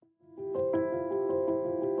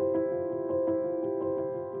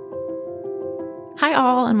Hi,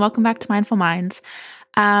 all, and welcome back to Mindful Minds.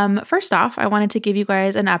 First off, I wanted to give you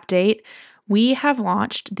guys an update. We have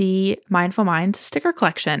launched the Mindful Minds sticker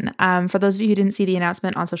collection. For those of you who didn't see the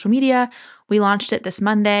announcement on social media, we launched it this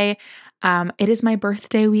Monday. It is my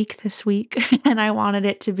birthday week this week, and I wanted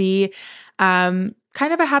it to be kind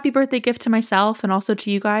of a happy birthday gift to myself and also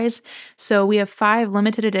to you guys. So we have 5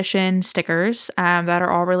 limited edition stickers that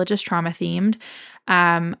are all religious trauma themed.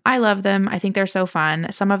 I love them. I think they're so fun.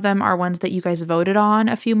 Some of them are ones that you guys voted on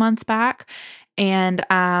a few months back, and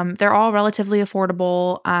they're all relatively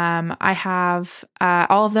affordable. I have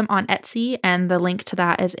all of them on Etsy, and the link to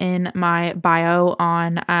that is in my bio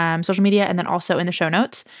on social media and then also in the show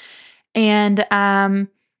notes. And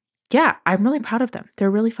yeah, I'm really proud of them. They're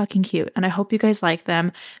really fucking cute, and I hope you guys like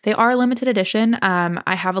them. They are limited edition.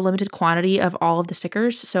 I have a limited quantity of all of the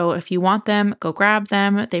stickers, so if you want them, go grab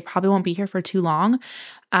them. They probably won't be here for too long,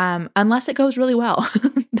 unless it goes really well.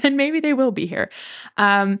 Then maybe they will be here.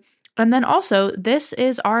 And then also, this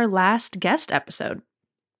is our last guest episode.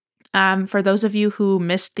 For those of you who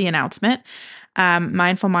missed the announcement,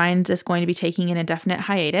 Mindful Minds is going to be taking an indefinite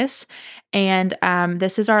hiatus, and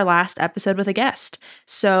this is our last episode with a guest.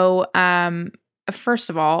 So, first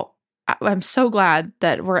of all, I'm so glad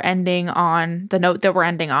that we're ending on the note that we're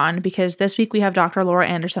ending on, because this week we have Dr. Laura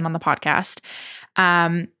Anderson on the podcast.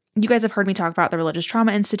 You guys have heard me talk about the Religious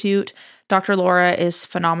Trauma Institute. Dr. Laura is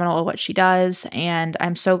phenomenal at what she does, and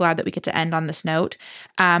I'm so glad that we get to end on this note.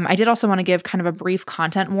 I did also want to give kind of a brief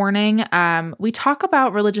content warning. We talk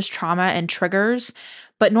about religious trauma and triggers,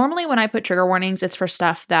 but normally when I put trigger warnings, it's for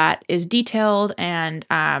stuff that is detailed and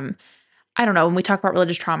I don't know, when we talk about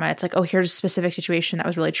religious trauma, it's like, oh, here's a specific situation that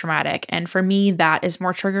was really traumatic. And for me, that is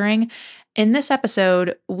more triggering. In this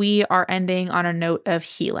episode, we are ending on a note of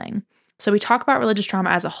healing. So we talk about religious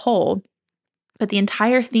trauma as a whole, but the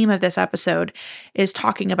entire theme of this episode is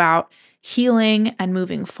talking about healing and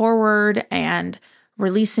moving forward and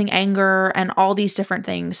releasing anger and all these different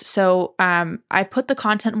things. So I put the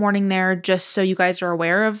content warning there just so you guys are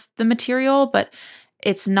aware of the material, but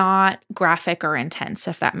it's not graphic or intense,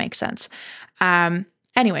 if that makes sense.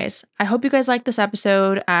 Anyways, I hope you guys like this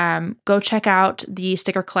episode. Go check out the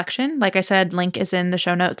sticker collection. Like I said, link is in the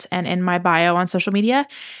show notes and in my bio on social media.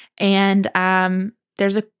 And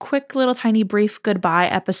there's a quick little tiny brief goodbye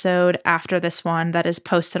episode after this one that is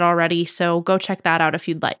posted already. So go check that out if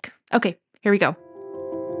you'd like. Okay, here we go.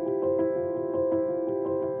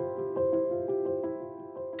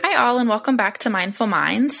 Hi all, and welcome back to Mindful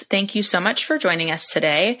Minds. Thank you so much for joining us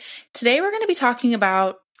today. Today we're going to be talking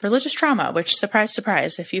about religious trauma, which, surprise,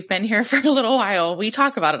 surprise, if you've been here for a little while, we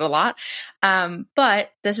talk about it a lot.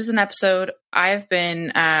 But this is an episode I've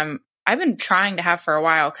been trying to have for a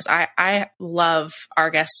while because I love our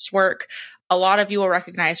guest's work. A lot of you will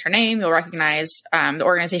recognize her name. You'll recognize the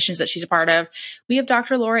organizations that she's a part of. We have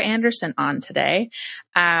Dr. Laura Anderson on today,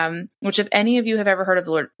 which if any of you have ever heard of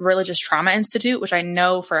the Religious Trauma Institute, which I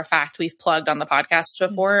know for a fact we've plugged on the podcast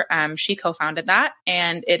before, she co-founded that.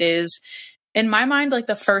 And it is, in my mind, like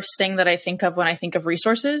the first thing that I think of when I think of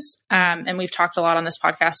resources. And we've talked a lot on this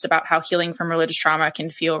podcast about how healing from religious trauma can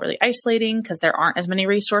feel really isolating because there aren't as many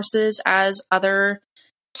resources as other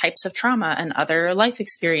types of trauma and other life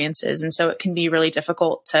experiences. And so it can be really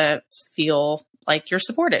difficult to feel like you're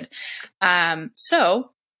supported.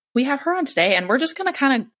 So we have her on today, and we're just going to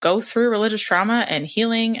kind of go through religious trauma and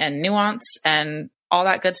healing and nuance and all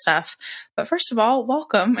that good stuff. But first of all,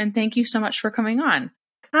 welcome, and thank you so much for coming on.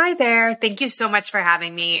 Hi there. Thank you so much for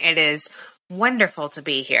having me. It is wonderful to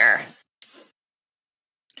be here.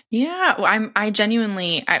 Yeah, well, I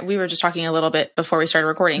genuinely, we were just talking a little bit before we started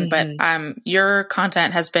recording, but your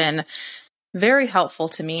content has been very helpful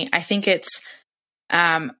to me. I think it's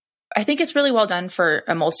really well done for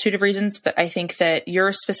a multitude of reasons, but I think that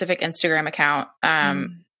your specific Instagram account,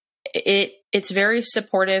 it's very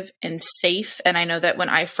supportive and safe. And I know that when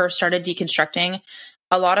I first started deconstructing,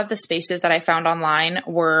 a lot of the spaces that I found online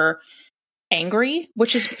were angry,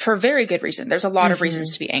 which is for very good reason. There's a lot of reasons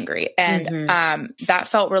to be angry. And that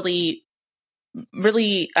felt really,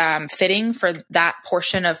 really fitting for that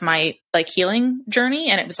portion of my like healing journey.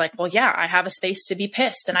 And it was like, well, yeah, I have a space to be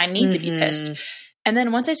pissed and I need to be pissed. And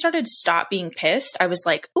then once I started to stop being pissed, I was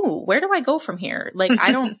like, ooh, where do I go from here? Like,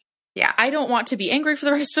 I don't, I don't want to be angry for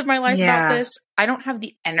the rest of my life about this. I don't have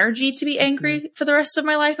the energy to be angry for the rest of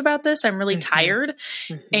my life about this. I'm really tired.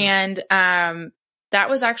 And that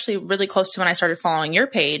was actually really close to when I started following your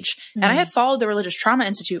page. And I had followed the Religious Trauma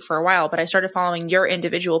Institute for a while, but I started following your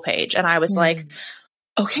individual page. And I was like,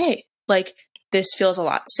 okay, like this feels a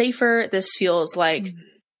lot safer. This feels like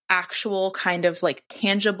actual kind of like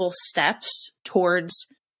tangible steps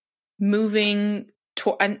towards moving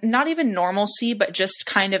not even normalcy, but just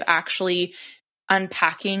kind of actually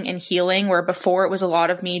unpacking and healing, where before it was a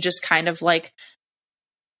lot of me just kind of like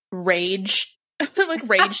rage like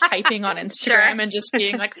rage typing on Instagram Sure. and just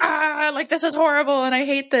being like, like this is horrible and I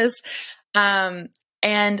hate this. And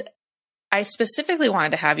I specifically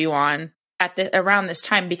wanted to have you on at around this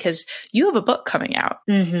time because you have a book coming out.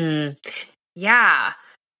 Mm-hmm. Yeah.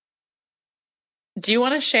 Do you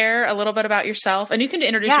want to share a little bit about yourself? And you can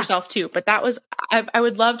introduce yourself too, but I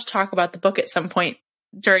would love to talk about the book at some point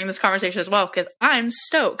during this conversation as well, because I'm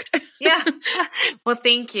stoked. Yeah. Well,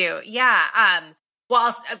 thank you. Yeah.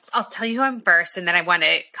 Well, I'll tell you who I'm first, and then I want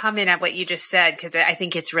to comment on what you just said, because I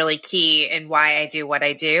think it's really key in why I do what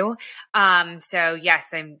I do. So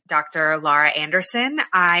yes, I'm Dr. Laura Anderson.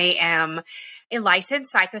 I am a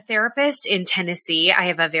licensed psychotherapist in Tennessee. I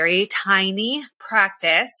have a very tiny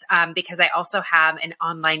practice because I also have an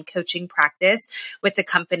online coaching practice with the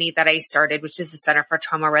company that I started, which is the Center for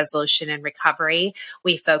Trauma Resolution and Recovery.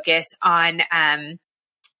 We focus on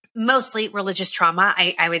mostly religious trauma.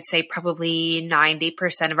 I would say probably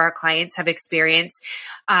 90% of our clients have experienced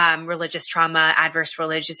religious trauma, adverse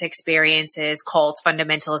religious experiences, cults,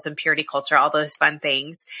 fundamentalism, purity culture, all those fun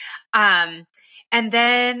things. And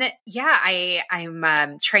then,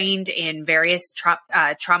 I'm trained in various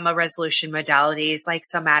trauma resolution modalities like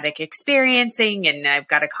somatic experiencing, and I've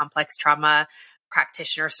got a complex trauma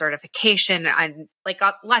practitioner certification on like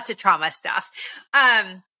lots of trauma stuff.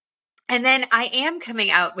 And then I am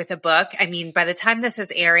coming out with a book. I mean, by the time this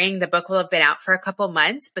is airing, the book will have been out for a couple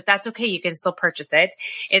months, but that's okay. You can still purchase it.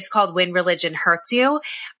 It's called When Religion Hurts You,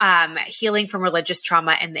 Healing from Religious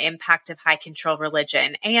Trauma and the Impact of High Control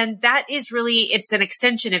Religion. And that is really, it's an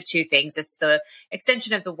extension of two things. It's the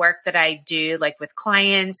extension of the work that I do, like with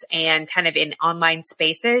clients and kind of in online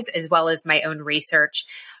spaces, as well as my own research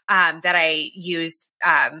that I use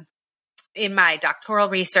in my doctoral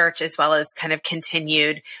research, as well as kind of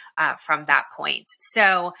continued from that point.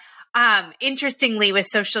 So interestingly, with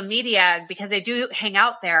social media, because I do hang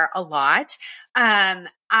out there a lot,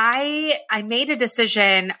 I made a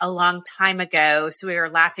decision a long time ago. So we were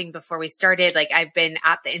laughing before we started. Like I've been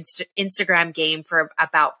at the Instagram game for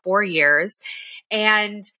about 4 years.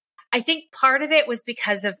 And I think part of it was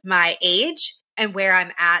because of my age and where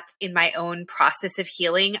I'm at in my own process of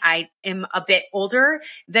healing. I am a bit older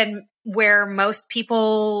than where most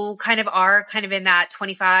people kind of are, kind of in that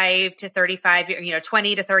 25 to 35,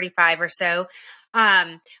 20 to 35 or so.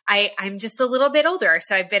 I'm just a little bit older.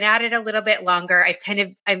 So I've been at it a little bit longer.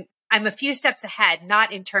 I'm a few steps ahead,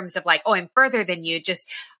 not in terms of like, oh, I'm further than you, just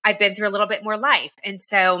I've been through a little bit more life. And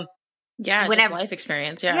so whenever, just life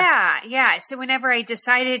experience. Yeah. So whenever I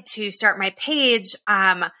decided to start my page,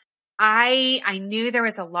 I knew there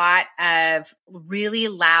was a lot of really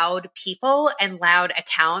loud people and loud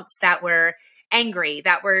accounts that were angry,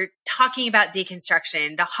 that were talking about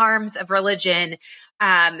deconstruction, the harms of religion.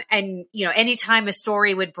 And, anytime a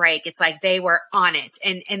story would break, it's like they were on it.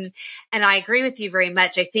 And I agree with you very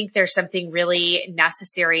much. I think there's something really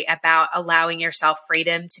necessary about allowing yourself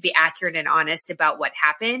freedom to be accurate and honest about what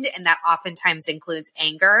happened. And that oftentimes includes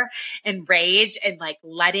anger and rage and like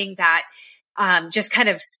letting that, just kind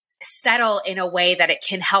of settle in a way that it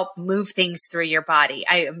can help move things through your body.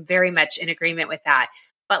 I am very much in agreement with that.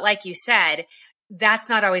 But like you said, that's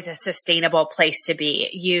not always a sustainable place to be.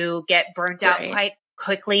 You get burnt out quite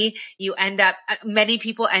quickly. Many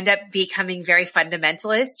people end up becoming very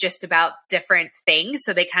fundamentalist just about different things.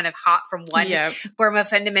 So they kind of hop from one form of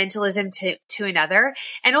fundamentalism to another.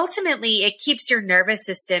 And ultimately it keeps your nervous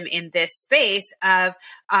system in this space of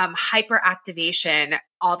hyperactivation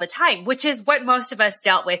all the time, which is what most of us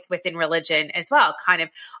dealt with within religion as well, kind of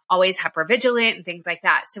always hypervigilant and things like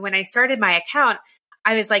that. So when I started my account,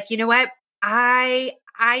 I was like, you know what? I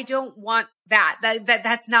don't want that.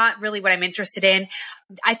 That's not really what I'm interested in.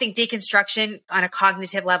 I think deconstruction on a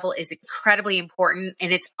cognitive level is incredibly important,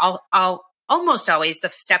 and it's almost always the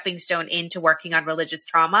stepping stone into working on religious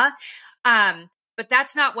trauma. But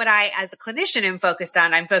that's not what I, as a clinician, am focused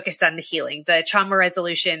on. I'm focused on the healing, the trauma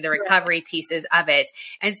resolution, the recovery pieces of it.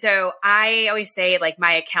 And so I always say, like,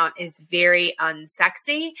 my account is very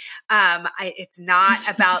unsexy. It's not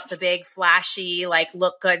about the big flashy, like,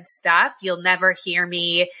 look good stuff. You'll never hear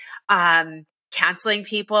me, canceling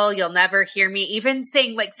people. You'll never hear me even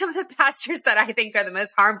saying, like, some of the pastors that I think are the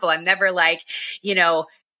most harmful. I'm never like,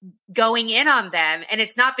 going in on them. And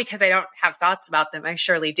it's not because I don't have thoughts about them. I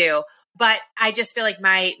surely do. But I just feel like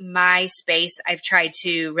my space, I've tried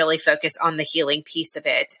to really focus on the healing piece of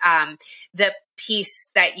it. The peace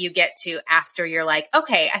that you get to after you're like,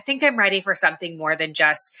 okay, I think I'm ready for something more than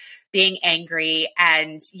just being angry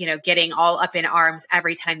and, getting all up in arms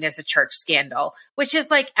every time there's a church scandal, which is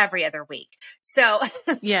like every other week. So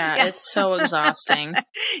yeah, it's so exhausting.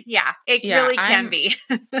 Yeah, it really can be.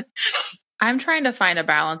 I'm trying to find a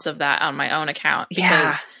balance of that on my own account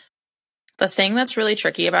because the thing that's really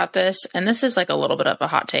tricky about this, and this is like a little bit of a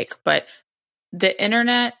hot take, but the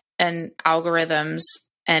internet and algorithms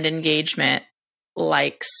and engagement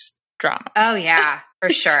likes drama. Oh yeah, for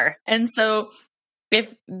sure. And so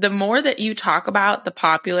if the more that you talk about the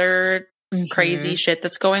popular crazy shit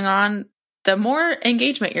that's going on, the more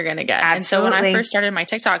engagement you're going to get. Absolutely. And so when I first started my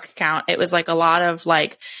TikTok account, it was like a lot of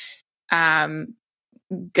like,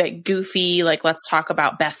 goofy, like, let's talk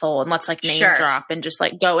about Bethel and let's like name drop and just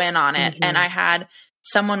like go in on it. And I had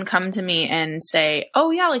someone come to me and say,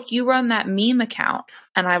 oh yeah, like you run that meme account.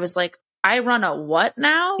 And I was like, I run a what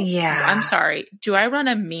now? Yeah. I'm sorry. Do I run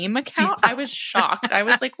a meme account? I was shocked. I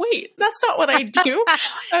was like, wait, that's not what I do.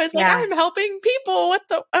 I was like, I'm helping people.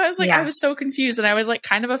 I was like, I was so confused and I was like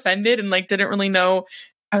kind of offended and like didn't really know.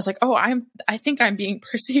 I was like, oh, I think I'm being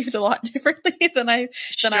perceived a lot differently than I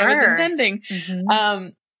was intending.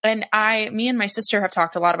 And me and my sister have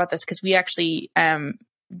talked a lot about this because we actually,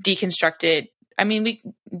 deconstructed. I mean, we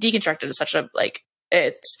deconstructed is such a, like,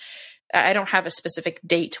 I don't have a specific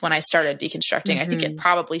date when I started deconstructing. I think it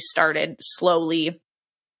probably started slowly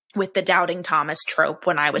with the doubting Thomas trope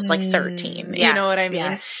when I was like 13. Yes, you know what I mean?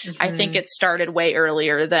 Yes. I think it started way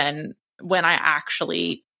earlier than when I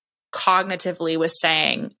actually cognitively was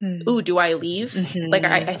saying, ooh, do I leave? Like,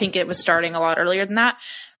 I think it was starting a lot earlier than that.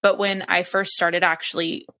 But when I first started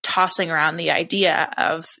actually tossing around the idea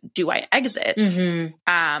of, do I exit?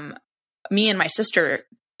 Me and my sister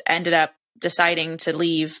ended up deciding to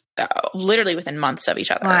leave literally within months of each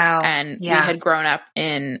other. Wow. And we had grown up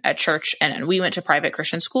in a church and we went to private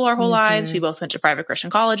Christian school our whole lives. We both went to private Christian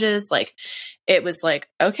colleges. Like, it was like,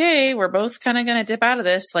 okay, we're both kind of going to dip out of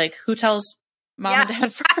this. Like, who tells mom and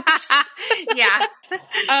dad first?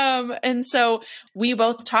 And so we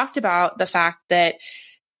both talked about the fact that,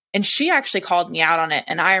 and she actually called me out on it.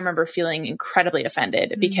 And I remember feeling incredibly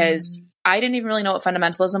offended because I didn't even really know what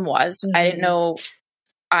fundamentalism was. I didn't know,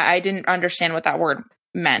 I didn't understand what that word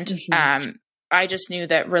meant. I just knew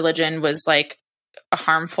that religion was like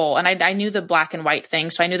harmful. And I knew the black and white thing.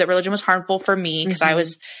 So I knew that religion was harmful for me because I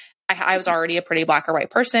was already a pretty black or white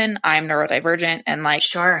person. I'm neurodivergent and like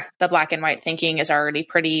the black and white thinking is already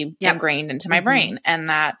pretty ingrained into my brain. And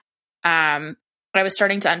that, I was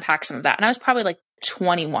starting to unpack some of that. And I was probably like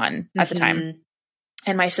 21 at the time.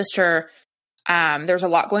 And my sister, there's a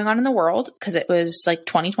lot going on in the world because it was like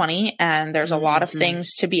 2020 and there's a lot of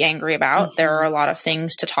things to be angry about. There are a lot of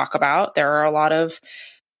things to talk about. There are a lot of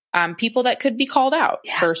people that could be called out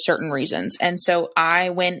for certain reasons. And so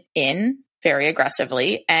I went in very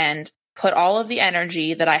aggressively and put all of the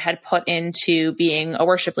energy that I had put into being a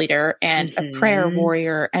worship leader and a prayer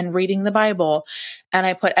warrior and reading the Bible. And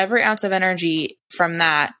I put every ounce of energy from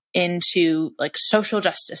that into like social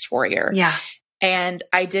justice warrior. And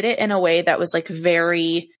I did it in a way that was like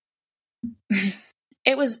very,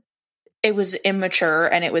 it was immature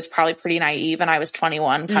and it was probably pretty naive. And I was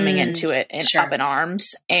 21 coming into it up in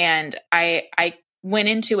arms. And I went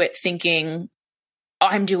into it thinking, oh,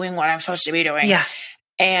 I'm doing what I'm supposed to be doing.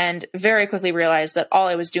 And very quickly realized that all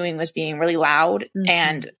I was doing was being really loud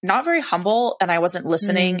and not very humble. And I wasn't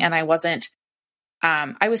listening and I wasn't,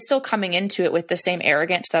 I was still coming into it with the same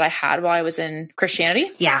arrogance that I had while I was in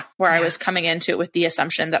Christianity. Where I was coming into it with the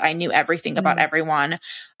assumption that I knew everything about everyone.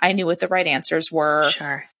 I knew what the right answers were.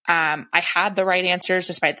 I had the right answers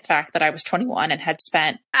despite the fact that I was 21 and had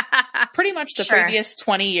spent pretty much the previous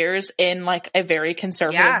 20 years in like a very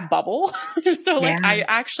conservative bubble. So like I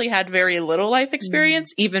actually had very little life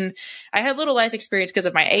experience. Even I had little life experience because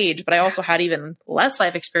of my age, but I also had even less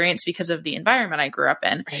life experience because of the environment I grew up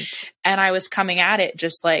in. And I was coming at it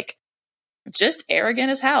just arrogant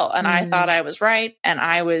as hell. And I thought I was right. And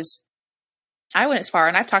I went as far,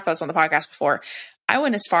 and I've talked about this on the podcast before, I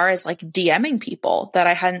went as far as like DMing people that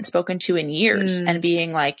I hadn't spoken to in years and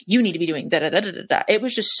being like, you need to be doing da da da da da. It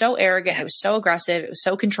was just so arrogant. It was so aggressive. It was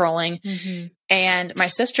so controlling. And my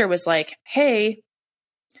sister was like, hey,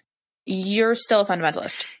 you're still a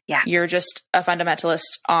fundamentalist. You're just a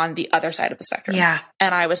fundamentalist on the other side of the spectrum.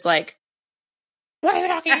 And I was like, what are you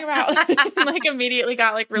talking about? Like immediately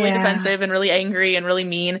got like really defensive and really angry and really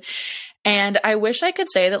mean. And I wish I could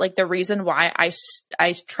say that like the reason why I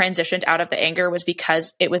transitioned out of the anger was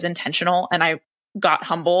because it was intentional and I got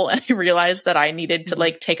humble and I realized that I needed to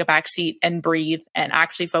like take a back seat and breathe and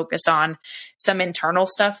actually focus on some internal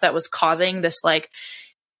stuff that was causing this like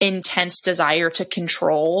intense desire to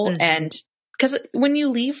control. Mm-hmm. And because when you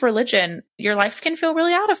leave religion, your life can feel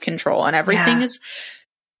really out of control and everything is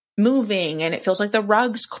moving and it feels like the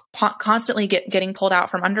rug's constantly getting pulled out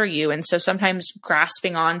from under you. And so sometimes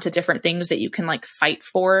grasping on to different things that you can like fight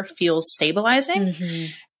for feels stabilizing.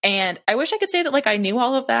 Mm-hmm. And I wish I could say that like I knew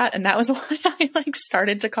all of that and that was why I like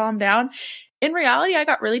started to calm down. In reality, I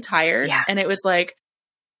got really tired and it was like,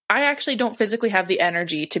 I actually don't physically have the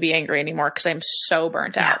energy to be angry anymore because I'm so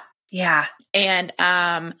burnt out. Yeah. And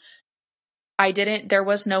there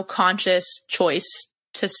was no conscious choice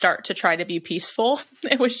to start to try to be peaceful.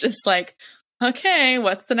 It was just like, okay,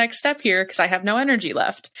 what's the next step here? Because I have no energy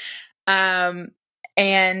left. And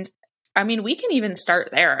I mean, we can even start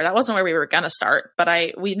there. That wasn't where we were going to start, but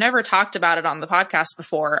we've never talked about it on the podcast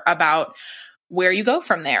before about where you go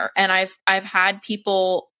from there. And I've had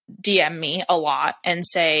people DM me a lot and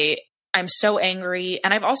say, I'm so angry.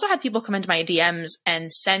 And I've also had people come into my DMs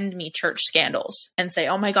and send me church scandals and say,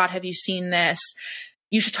 oh my God, have you seen this?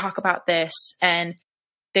 You should talk about this. And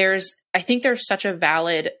I think there's such a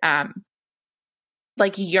valid,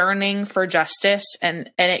 like yearning for justice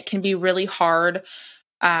and it can be really hard,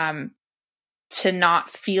 to not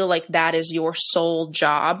feel like that is your sole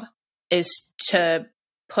job, is to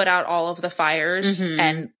put out all of the fires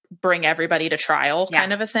and bring everybody to trial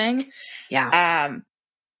kind of a thing. Yeah.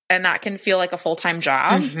 And that can feel like a full-time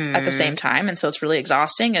job at the same time. And so it's really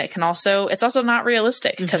exhausting. And it's also not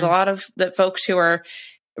realistic because a lot of the folks who are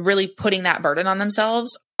really putting that burden on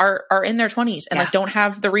themselves are in their 20s and like don't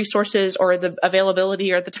have the resources or the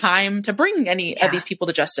availability or the time to bring any of these people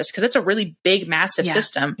to justice because it's a really big, massive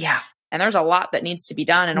system. Yeah. And there's a lot that needs to be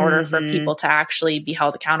done in order for people to actually be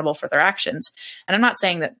held accountable for their actions. And I'm not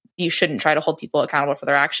saying that you shouldn't try to hold people accountable for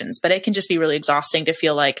their actions, but it can just be really exhausting to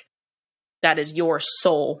feel like that is your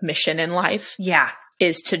sole mission in life. Yeah.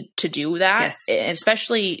 Is to do that. Yes.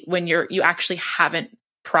 Especially when you actually haven't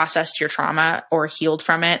processed your trauma or healed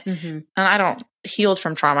from it. And healed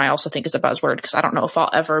from trauma, I also think is a buzzword because I don't know if I'll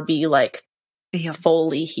ever be like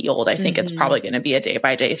fully healed. I think it's probably going to be a day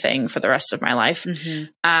by day thing for the rest of my life.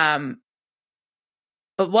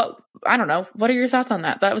 But I don't know. What are your thoughts on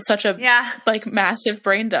that? That was such a like massive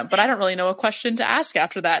brain dump, but I don't really know a question to ask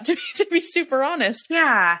after that to be super honest.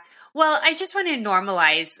 Yeah. Well, I just want to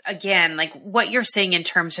normalize again, like what you're saying in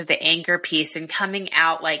terms of the anger piece and coming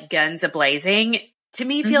out like guns a-blazing to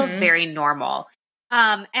me feels very normal.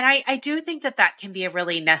 And I do think that can be a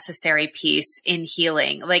really necessary piece in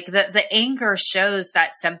healing. Like the anger shows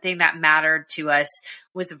that something that mattered to us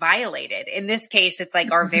was violated. In this case, it's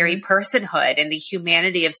like our very personhood and the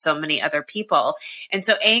humanity of so many other people. And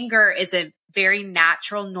so anger is a very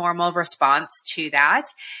natural, normal response to that.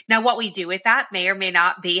 Now, what we do with that may or may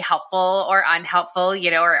not be helpful or unhelpful,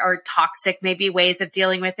 or toxic, maybe ways of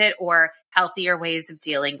dealing with it or healthier ways of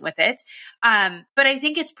dealing with it. But I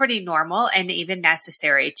think it's pretty normal and even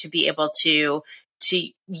necessary to be able to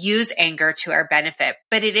use anger to our benefit.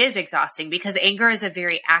 But it is exhausting because anger is a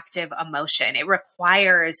very active emotion. It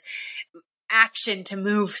requires action to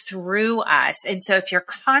move through us. And so if you're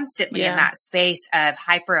constantly in that space of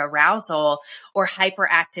hyperarousal or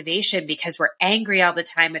hyperactivation because we're angry all the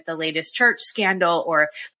time at the latest church scandal or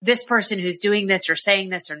this person who's doing this or saying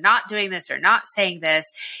this or not doing this or not saying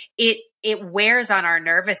this, it wears on our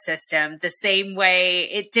nervous system the same way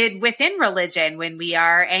it did within religion when we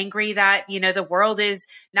are angry that, the world is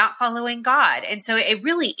not following God. And so it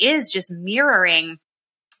really is just mirroring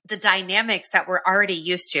the dynamics that we're already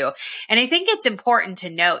used to. And I think it's important to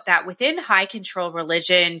note that within high control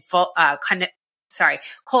religion,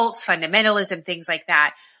 cults, fundamentalism, things like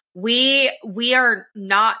that, we are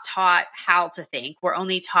not taught how to think. We're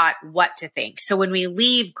only taught what to think. So when we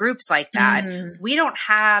leave groups like that, we don't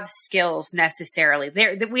have skills necessarily.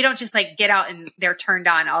 We don't just like get out and they're turned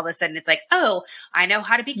on all of a sudden. It's like, oh, I know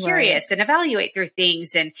how to be curious and evaluate through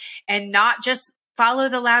things and not just follow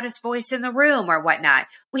the loudest voice in the room or whatnot.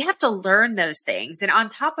 We have to learn those things. And on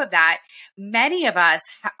top of that, many of us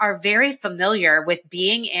are very familiar with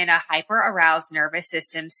being in a hyper aroused nervous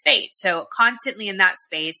system state. So constantly in that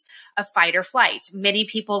space of fight or flight. Many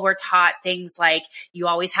people were taught things like you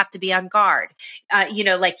always have to be on guard.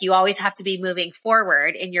 Like you always have to be moving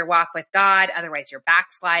forward in your walk with God. Otherwise you're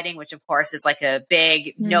backsliding, which of course is like a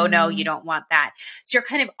big no, you don't want that. So you're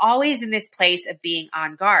kind of always in this place of being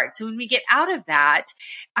on guard. So when we get out of that,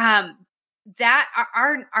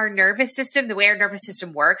 our nervous system, the way our nervous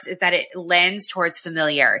system works is that it lends towards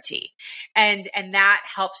familiarity and that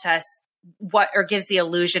helps us or gives the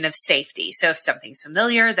illusion of safety. So if something's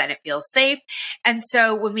familiar, then it feels safe. And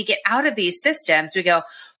so when we get out of these systems, we go,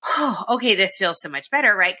 oh, okay, this feels so much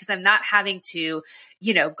better, right? Because I'm not having to,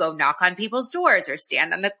 go knock on people's doors or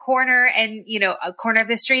stand on the corner and, a corner of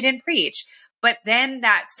the street and preach. But then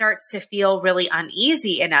that starts to feel really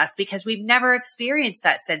uneasy in us because we've never experienced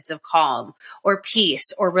that sense of calm or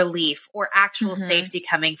peace or relief or actual safety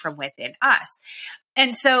coming from within us.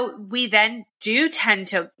 And so we then do tend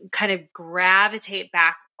to kind of gravitate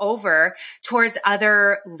back over towards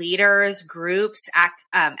other leaders, groups,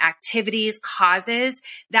 activities, causes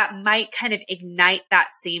that might kind of ignite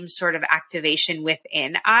that same sort of activation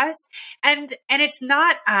within us. And it's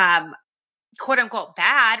not, quote unquote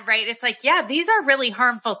bad, right? It's like, yeah, these are really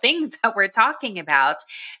harmful things that we're talking about.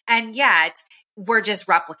 And yet we're just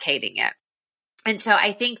replicating it. And so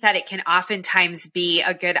I think that it can oftentimes be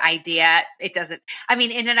a good idea.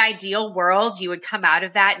 In an ideal world, you would come out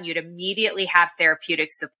of that and you'd immediately have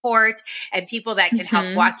therapeutic support and people that can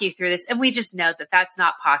help walk you through this. And we just know that that's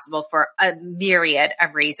not possible for a myriad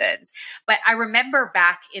of reasons. But I remember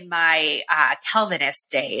back in my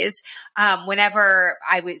Calvinist days, whenever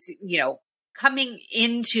I was, coming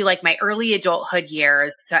into like my early adulthood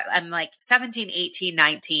years. So I'm like 17, 18,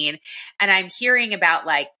 19, and I'm hearing about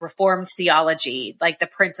like Reformed theology, like the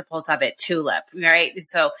principles of it, tulip, right?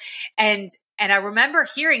 So, and I remember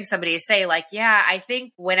hearing somebody say like, yeah, I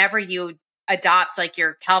think whenever you adopt like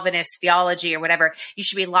your Calvinist theology or whatever, you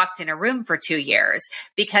should be locked in a room for 2 years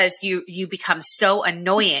because you become so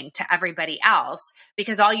annoying to everybody else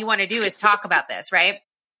because all you want to do is talk about this, right?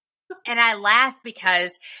 And I laugh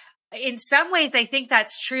because in some ways, I think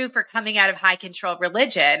that's true for coming out of high control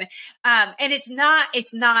religion. And it's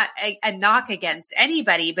not a knock against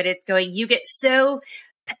anybody, but it's going, you get so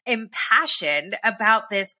impassioned about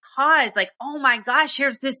this cause, like, oh my gosh,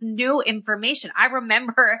 here's this new information. I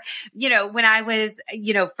remember, when I was,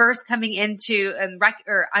 first coming into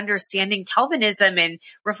or understanding Calvinism and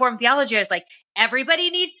Reformed theology, I was like, everybody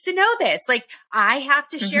needs to know this. Like, I have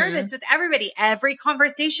to share this with everybody. Every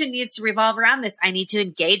conversation needs to revolve around this. I need to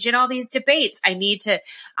engage in all these debates. I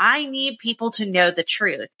need people to know the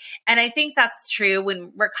truth. And I think that's true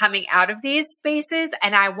when we're coming out of these spaces.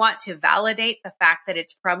 And I want to validate the fact that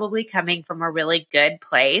it's probably coming from a really good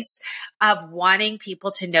place of wanting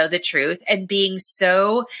people to know the truth and being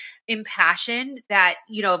so impassioned that,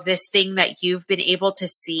 of this thing that you've been able to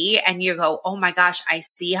see and you go, oh my gosh, I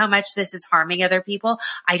see how much this is harming other people.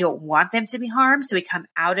 I don't want them to be harmed. So we come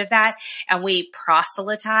out of that and we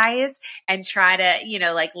proselytize and try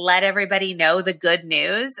to, let everybody know the good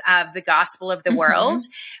news of the gospel of the world.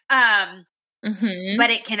 But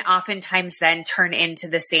it can oftentimes then turn into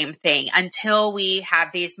the same thing until we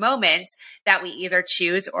have these moments that we either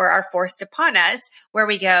choose or are forced upon us where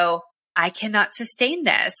we go, I cannot sustain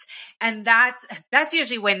this. And that's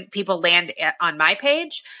usually when people land on my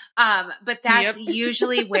page. But that's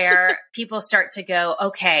usually where people start to go,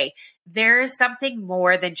 okay, there's something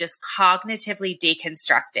more than just cognitively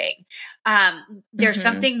deconstructing. There's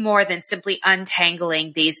something more than simply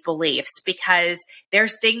untangling these beliefs because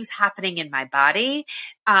there's things happening in my body.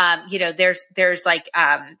 There's like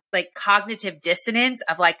cognitive dissonance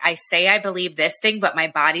of like, I say I believe this thing, but my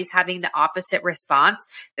body's having the opposite response.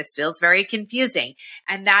 This feels very confusing.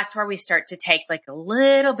 And that's where we start to take like a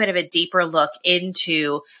little bit of a deeper look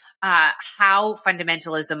into how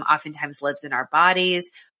fundamentalism oftentimes lives in our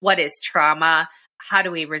bodies. What is trauma? How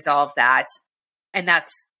do we resolve that? And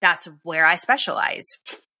that's where I specialize.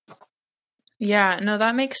 Yeah, no,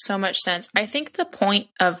 that makes so much sense. I think the point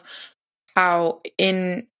of how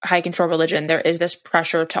in high control religion, there is this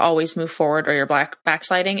pressure to always move forward or you're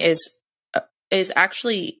backsliding is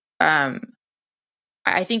actually,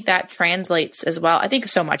 I think that translates as well. I think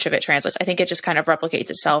so much of it translates. I think it just kind of replicates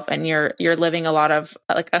itself and you're living a lot of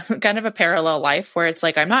like a kind of a parallel life where it's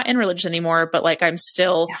like, I'm not in religion anymore, but like I'm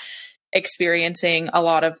still experiencing a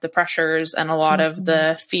lot of the pressures and a lot of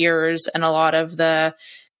the fears and a lot of the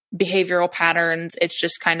behavioral patterns. It's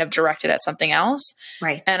just kind of directed at something else.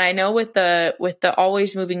 Right. And I know with the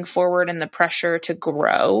always moving forward and the pressure to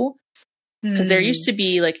grow, because there used to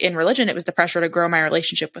be like in religion, it was the pressure to grow my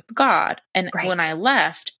relationship with God. And when I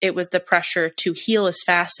left, it was the pressure to heal as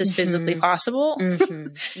fast as physically possible.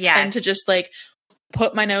 Yes. And to just like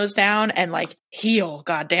put my nose down and like heal,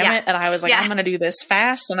 God damn it. And I was like, I'm going to do this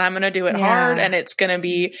fast and I'm going to do it hard and it's going to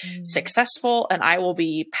be successful and I will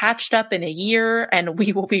be patched up in a year and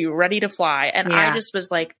we will be ready to fly. And I just was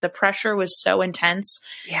like, the pressure was so intense.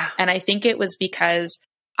 Yeah. And I think it was because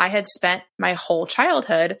I had spent my whole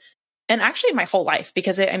childhood and actually my whole life,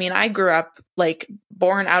 because I grew up like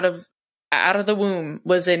born out of the womb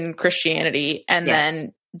was in Christianity. And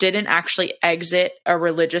then didn't actually exit a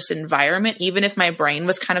religious environment, even if my brain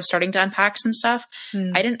was kind of starting to unpack some stuff.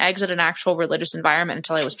 I didn't exit an actual religious environment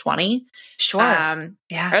until I was 20. Sure. I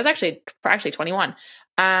was actually 21.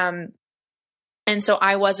 And so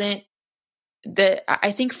I wasn't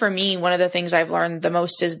I think for me, one of the things I've learned the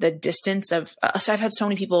most is the distance of, so I've had so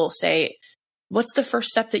many people say, what's the first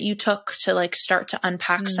step that you took to like start to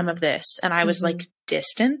unpack some of this? And I was like,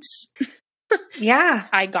 distance. Yeah.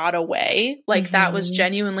 I got away. Like that was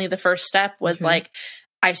genuinely the first step, was like,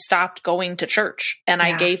 I stopped going to church and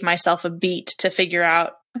I gave myself a beat to figure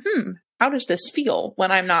out, how does this feel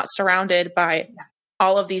when I'm not surrounded by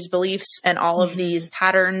all of these beliefs and all of these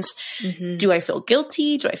patterns? Do I feel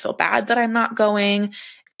guilty? Do I feel bad that I'm not going?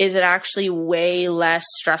 Is it actually way less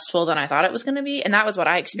stressful than I thought it was going to be? And that was what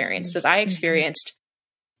I experienced, was I experienced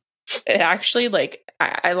it actually, like,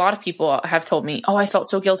 a lot of people have told me, oh, I felt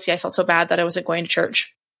so guilty. I felt so bad that I wasn't going to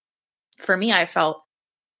church. For me, I felt,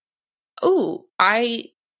 oh, I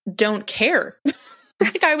don't care.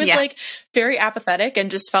 Like I was like very apathetic and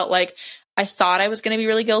just felt like I thought I was going to be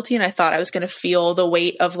really guilty, and I thought I was going to feel the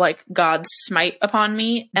weight of like God's smite upon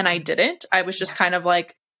me. And I didn't. I was just kind of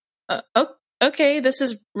like, okay, this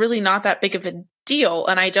is really not that big of a deal.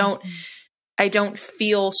 And I don't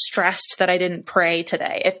feel stressed that I didn't pray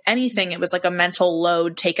today. If anything, it was like a mental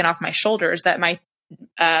load taken off my shoulders that my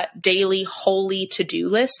daily holy to-do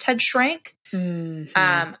list had shrank.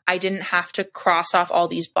 I didn't have to cross off all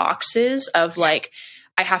these boxes of like,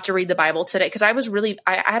 I have to read the Bible today. Cause I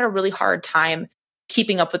had a really hard time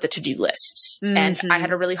keeping up with the to-do lists, and I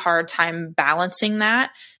had a really hard time balancing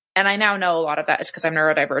that. And I now know a lot of that is because I'm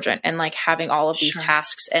neurodivergent, and like having all of these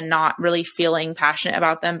tasks and not really feeling passionate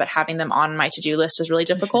about them, but having them on my to-do list is really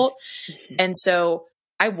difficult. And so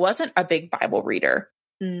I wasn't a big Bible reader.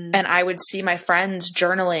 And I would see my friends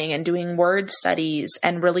journaling and doing word studies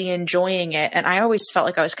and really enjoying it. And I always felt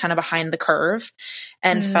like I was kind of behind the curve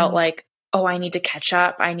and felt like, oh, I need to catch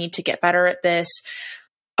up. I need to get better at this.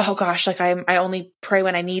 Oh gosh, like I only pray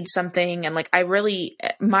when I need something. And like,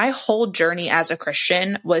 my whole journey as a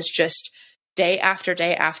Christian was just day after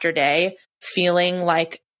day after day, feeling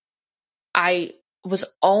like I was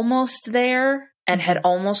almost there and had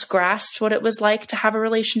almost grasped what it was like to have a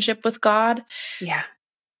relationship with God. Yeah.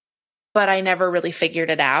 But I never really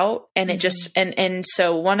figured it out. And it just, and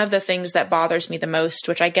so one of the things that bothers me the most,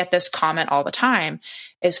 which I get this comment all the time,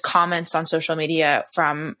 is comments on social media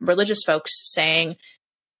from religious folks saying,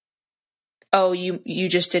 oh, you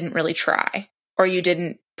just didn't really try, or you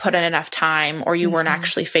didn't put in enough time, or you weren't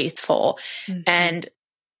actually faithful. And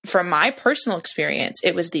from my personal experience,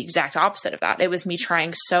 it was the exact opposite of that. It was me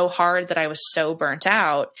trying so hard that I was so burnt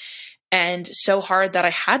out, and so hard that I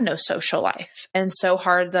had no social life, and so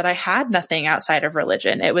hard that I had nothing outside of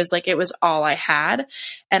religion. It was like, it was all I had.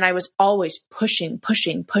 And I was always pushing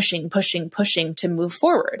to move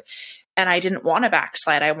forward. And I didn't want to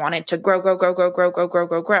backslide. I wanted to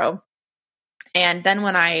grow. And then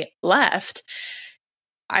when I left,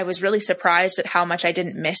 I was really surprised at how much I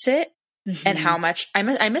didn't miss it, and how much I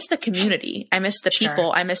missed the community. I missed the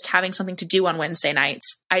people. I missed having something to do on Wednesday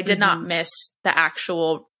nights. I did not miss the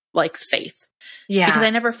actual like faith. Yeah. Because I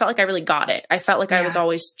never felt like I really got it. I felt like I was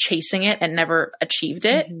always chasing it and never achieved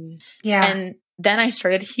it. Yeah. And then I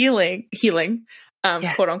started healing,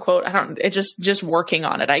 quote unquote. Just working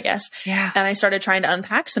on it, I guess. Yeah. And I started trying to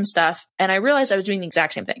unpack some stuff, and I realized I was doing the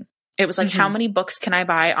exact same thing. It was like, how many books can I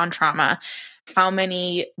buy on trauma? How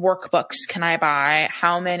many workbooks can I buy?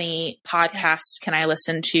 How many podcasts can I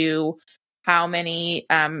listen to? How many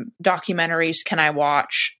documentaries can I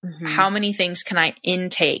watch? How many things can I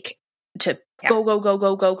intake to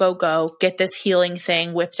go, get this healing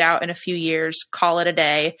thing whipped out in a few years, call it a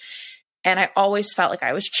day? And I always felt like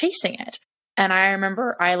I was chasing it. And I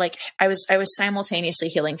remember I was simultaneously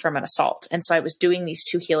healing from an assault. And so I was doing these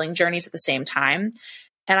two healing journeys at the same time.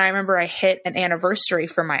 And I remember I hit an anniversary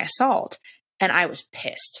for my assault, and I was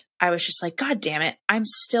pissed. I was just like, God damn it, I'm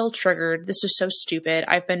still triggered. This is so stupid.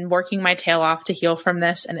 I've been working my tail off to heal from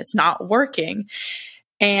this, and it's not working.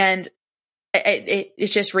 And it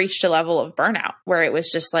just reached a level of burnout where it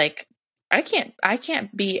was just like, I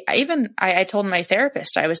can't be, I told my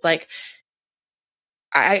therapist, I was like,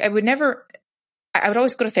 I would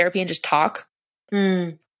always go to therapy and just talk.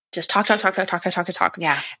 Just talk.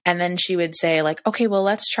 Yeah. And then she would say like, okay, well,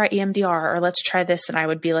 let's try EMDR, or let's try this. And I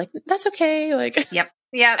would be like, that's okay. Like, yep.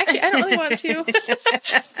 Actually, I don't really want to.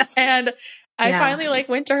 And I finally like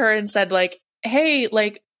went to her and said like, hey,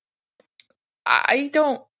 like, I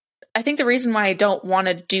don't I think the reason why I don't want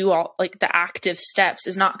to do all like the active steps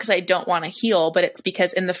is not because I don't want to heal, but it's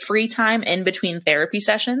because in the free time in between therapy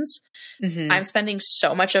sessions, I'm spending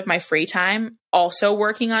so much of my free time also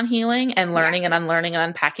working on healing and learning and unlearning and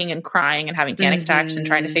unpacking and crying and having panic attacks and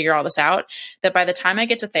trying to figure all this out, that by the time I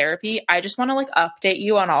get to therapy, I just want to like update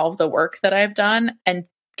you on all of the work that I've done and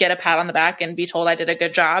get a pat on the back and be told I did a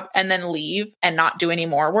good job and then leave and not do any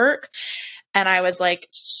more work. And I was like,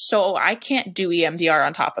 so I can't do EMDR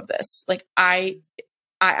on top of this. Like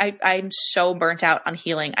I'm so burnt out on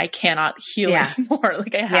healing. I cannot heal anymore.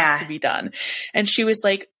 Like I have to be done. And she was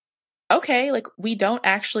like, okay, like we don't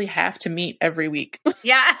actually have to meet every week.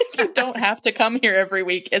 Yeah. You don't have to come here every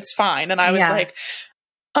week. It's fine. And I was like,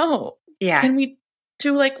 oh, can we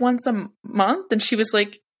do like once a month? And she was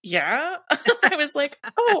like, yeah. I was like,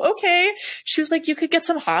 oh, okay. She was like, you could get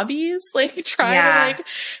some hobbies, like try to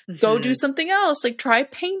like go do something else, like try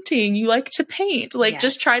painting. You like to paint, like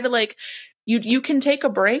just try to like, you can take a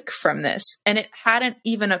break from this. And it hadn't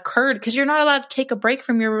even occurred because you're not allowed to take a break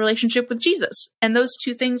from your relationship with Jesus. And those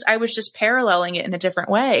two things, I was just paralleling it in a different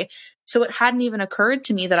way. So it hadn't even occurred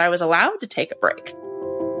to me that I was allowed to take a break.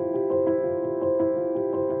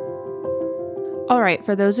 All right,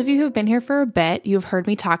 for those of you who've been here for a bit, you've heard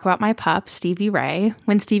me talk about my pup, Stevie Ray.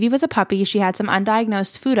 When Stevie was a puppy, she had some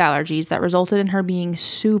undiagnosed food allergies that resulted in her being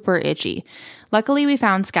super itchy. Luckily, we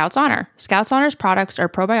found Scout's Honor. Scout's Honor's products are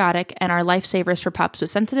probiotic and are lifesavers for pups with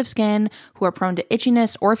sensitive skin, who are prone to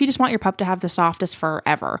itchiness, or if you just want your pup to have the softest fur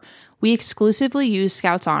ever. We exclusively use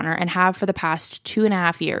Scout's Honor and have for the past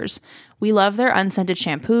 2.5 years. We love their unscented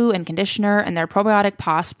shampoo and conditioner and their probiotic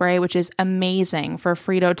paw spray, which is amazing for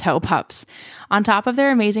Frito-Toe pups. On top of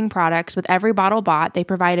their amazing products, with every bottle bought, they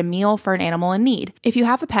provide a meal for an animal in need. If you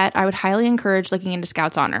have a pet, I would highly encourage looking into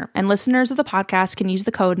Scout's Honor, and listeners of the podcast can use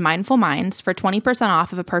the code Mindful Minds for 20%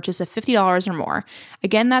 off of a purchase of $50 or more.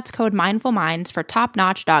 Again, that's code Mindful Minds for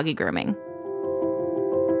top-notch doggy grooming.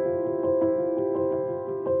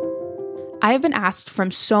 I have been asked from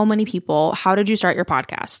so many people, how did you start your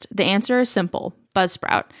podcast? The answer is simple,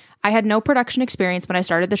 Buzzsprout. I had no production experience when I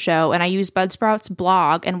started the show, and I used Buzzsprout's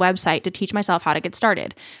blog and website to teach myself how to get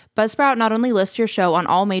started. Buzzsprout not only lists your show on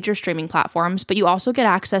all major streaming platforms, but you also get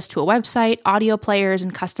access to a website, audio players,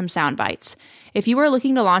 and custom sound bites. If you are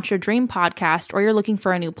looking to launch your dream podcast or you're looking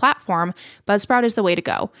for a new platform, Buzzsprout is the way to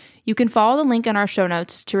go. You can follow the link in our show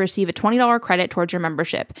notes to receive a $20 credit towards your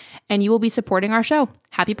membership, and you will be supporting our show.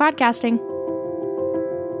 Happy podcasting!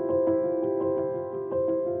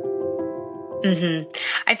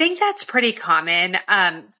 I think that's pretty common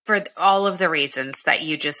for all of the reasons that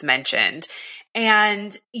you just mentioned.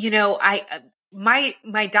 And, you know,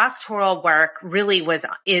 my doctoral work really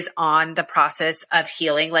is on the process of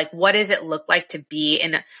healing. Like, what does it look like to be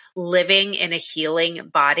living in a healing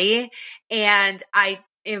body? And I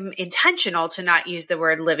am intentional to not use the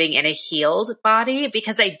word living in a healed body,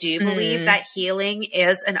 because I do believe that healing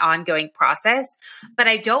is an ongoing process, but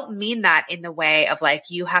I don't mean that in the way of like,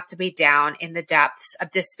 you have to be down in the depths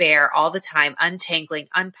of despair all the time, untangling,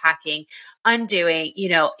 unpacking, undoing, you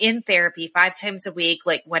know, in therapy 5 times a week,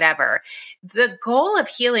 like whatever. The goal of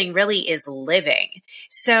healing really is living.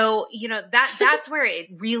 So, you know, that's where it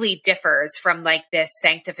really differs from like this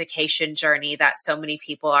sanctification journey that so many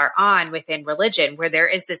people are on within religion, where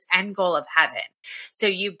there is this end goal of heaven. So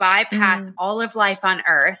you bypass all of life on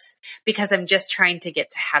earth because I'm just trying to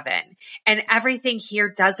get to heaven. And everything here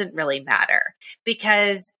doesn't really matter,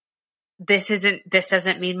 because this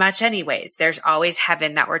doesn't mean much anyways. There's always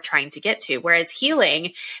heaven that we're trying to get to. Whereas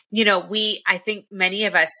healing, you know, I think many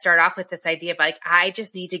of us start off with this idea of like, I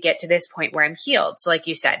just need to get to this point where I'm healed. So like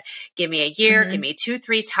you said, give me a year, give me 2,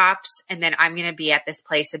 3 tops, and then I'm going to be at this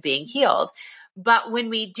place of being healed. But when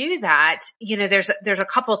we do that, you know, there's a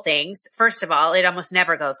couple things. First of all, it almost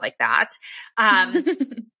never goes like that.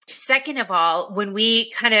 Second of all, when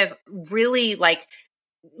we kind of really like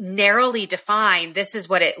narrowly define, this is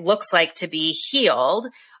what it looks like to be healed,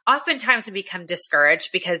 oftentimes we become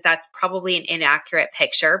discouraged because that's probably an inaccurate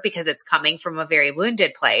picture, because it's coming from a very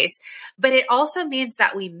wounded place. But it also means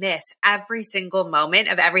that we miss every single moment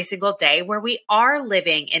of every single day where we are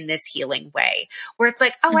living in this healing way, where it's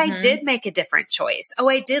like, oh, I did make a different choice. Oh,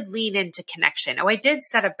 I did lean into connection. Oh, I did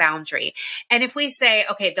set a boundary. And if we say,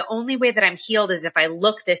 okay, the only way that I'm healed is if I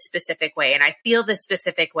look this specific way and I feel this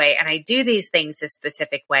specific way and I do these things this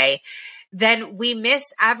specific way, then we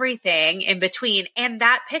miss everything in between. And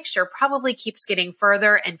that picture probably keeps getting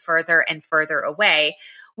further and further and further away,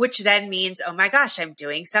 which then means, oh my gosh, I'm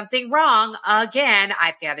doing something wrong again.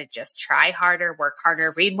 I've got to just try harder, work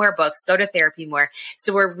harder, read more books, go to therapy more.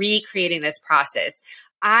 So we're recreating this process.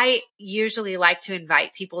 I usually like to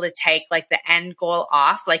invite people to take like the end goal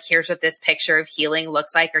off. Like, here's what this picture of healing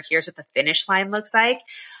looks like, or here's what the finish line looks like.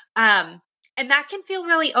 And that can feel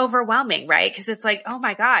really overwhelming, right? Because it's like, oh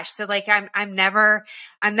my gosh. So like, I'm never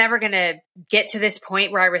going to get to this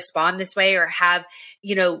point where I respond this way or have,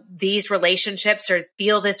 these relationships or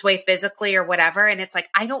feel this way physically or whatever. And it's like,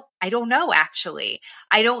 I don't know, actually.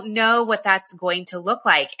 I don't know what that's going to look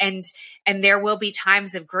like. And there will be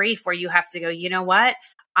times of grief where you have to go, you know what?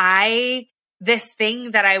 This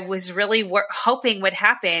thing that I was really hoping would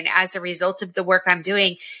happen as a result of the work I'm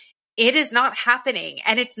doing, it is not happening,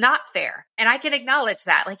 and it's not fair. And I can acknowledge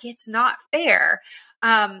that, like, it's not fair.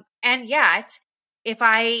 And yet if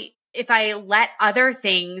I let other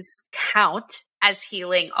things count as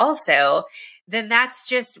healing also, then that's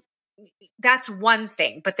one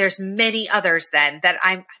thing, but there's many others then that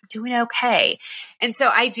I'm doing okay. And so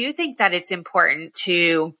I do think that it's important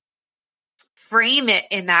to frame it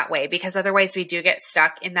in that way, because otherwise we do get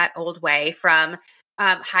stuck in that old way from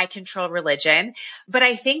high control religion. But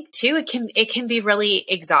I think too, it can be really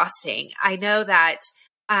exhausting. I know that,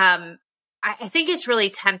 I think it's really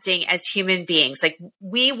tempting as human beings. Like,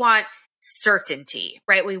 we want certainty,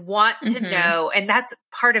 right? We want to know, and that's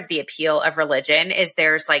part of the appeal of religion, is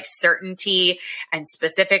there's like certainty and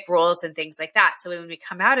specific rules and things like that. So when we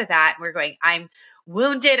come out of that, we're going, I'm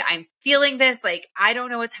wounded, I'm feeling this, like, I don't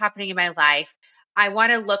know what's happening in my life. I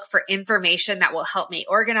want to look for information that will help me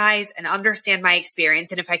organize and understand my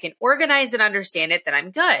experience. And if I can organize and understand it, then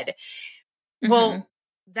I'm good. Well,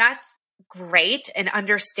 that's great. And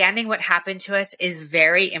understanding what happened to us is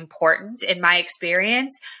very important in my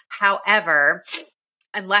experience. However,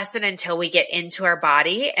 unless and until we get into our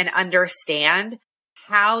body and understand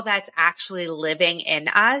how that's actually living in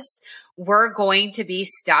us, we're going to be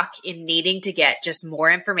stuck in needing to get just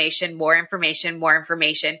more information.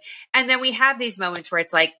 And then we have these moments where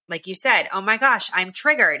it's like you said, oh my gosh, I'm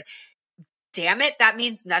triggered. Damn it. That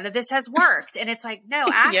means none of this has worked. And it's like, no,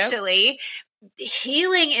 actually,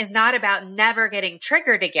 healing is not about never getting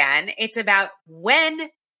triggered again. It's about when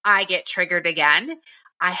I get triggered again,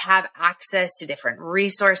 I have access to different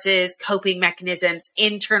resources, coping mechanisms,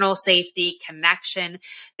 internal safety, connection,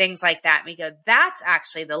 things like that. And we go, that's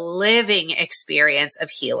actually the living experience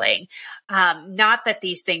of healing. Not that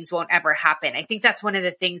these things won't ever happen. I think that's one of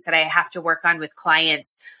the things that I have to work on with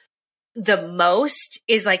clients the most,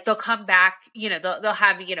 is like, they'll come back, they'll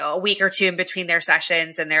have, a week or two in between their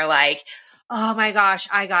sessions, and they're like, oh my gosh,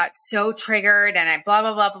 I got so triggered, and I blah,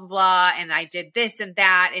 blah, blah, blah, blah. And I did this and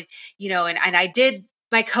that. And, and I did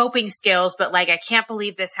my coping skills, but like, I can't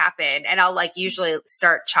believe this happened. And I'll like usually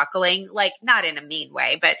start chuckling, like not in a mean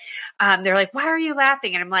way, but they're like, why are you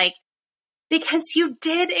laughing? And I'm like, because you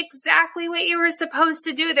did exactly what you were supposed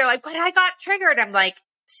to do. They're like, but I got triggered. I'm like,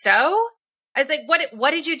 so? I was like,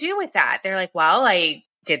 what did you do with that? They're like, well, I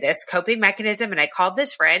did this coping mechanism, and I called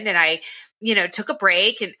this friend, and I, took a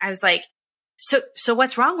break. And I was like, so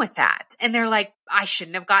what's wrong with that? And they're like, I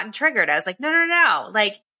shouldn't have gotten triggered. I was like, no.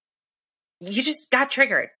 Like, you just got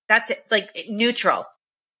triggered. That's it. Like, neutral.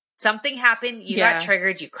 Something happened. You got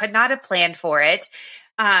triggered. You could not have planned for it.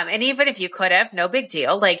 And even if you could have, no big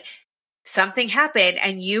deal. Like, something happened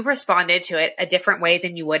and you responded to it a different way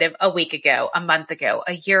than you would have a week ago, a month ago,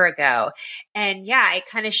 a year ago. And yeah, it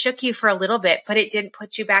kind of shook you for a little bit, but it didn't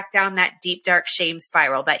put you back down that deep, dark shame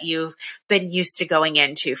spiral that you've been used to going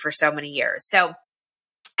into for so many years. So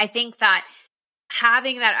I think that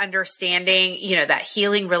having that understanding, that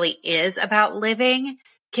healing really is about living,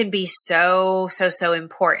 can be so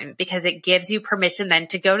important, because it gives you permission then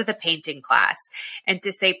to go to the painting class and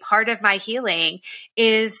to say, part of my healing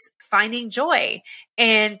is finding joy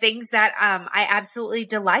and things that I absolutely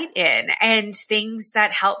delight in, and things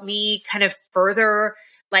that help me kind of further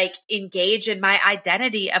like engage in my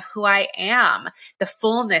identity of who I am, the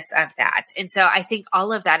fullness of that. And so I think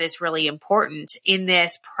all of that is really important in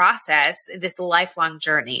this process, this lifelong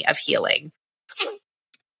journey of healing.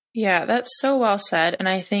 Yeah, that's so well said. And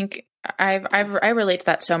I think I relate to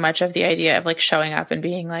that so much, of the idea of like showing up and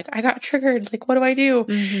being like, I got triggered. Like, what do I do?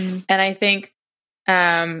 And I think,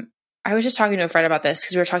 I was just talking to a friend about this,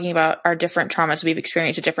 because we were talking about our different traumas we've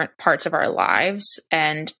experienced at different parts of our lives,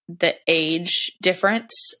 and the age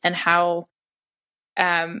difference, and how,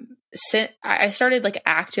 I started like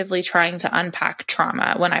actively trying to unpack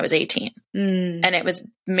trauma when I was 18. And it was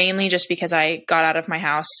mainly just because I got out of my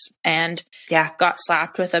house and got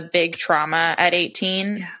slapped with a big trauma at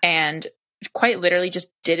 18. And quite literally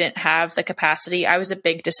just didn't have the capacity. I was a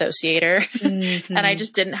big dissociator and I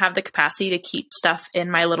just didn't have the capacity to keep stuff in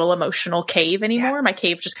my little emotional cave anymore. Yeah. My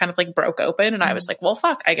cave just kind of like broke open and I was like, well,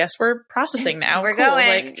 fuck, I guess we're processing now. We're cool.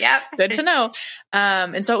 going. Like, yep. Good to know.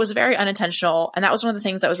 And so it was very unintentional. And that was one of the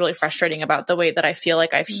things that was really frustrating about the way that I feel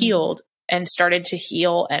like I've healed and started to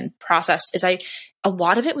heal and processed is a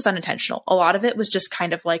lot of it was unintentional. A lot of it was just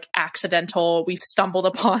kind of like accidental. We've stumbled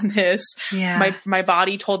upon this. Yeah. My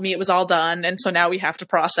body told me it was all done. And so now we have to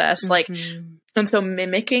process and so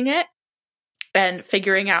mimicking it and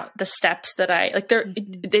figuring out the steps that I like there,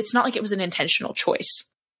 it's not like it was an intentional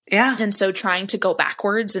choice. Yeah. And so trying to go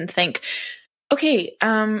backwards and think, okay,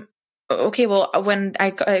 well, when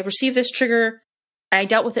I received this trigger, I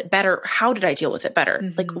dealt with it better. How did I deal with it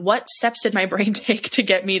better? Like what steps did my brain take to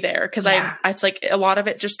get me there? Cause it's like a lot of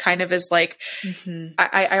it just kind of is like,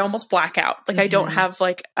 I almost black out. Like I don't have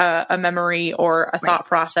like a memory or a thought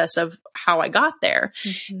process of how I got there.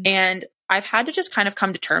 And I've had to just kind of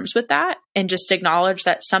come to terms with that and just acknowledge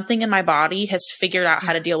that something in my body has figured out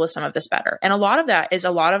how to deal with some of this better. And a lot of that is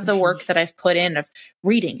a lot of the work that I've put in of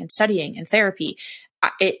reading and studying and therapy.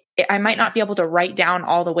 I might not be able to write down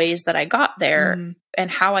all the ways that I got there and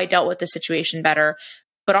how I dealt with the situation better,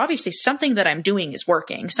 but obviously something that I'm doing is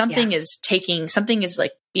working. Something is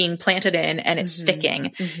like being planted in and it's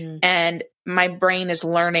sticking. And my brain is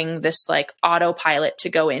learning this like autopilot to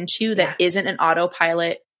go into that isn't an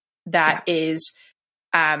autopilot that is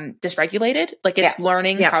dysregulated. Like it's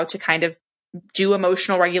learning how to kind of do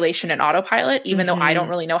emotional regulation and autopilot, even though I don't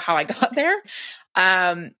really know how I got there.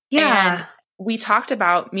 And we talked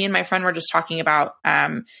about, me and my friend were just talking about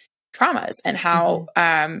traumas and how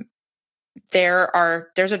there's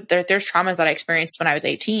traumas that I experienced when I was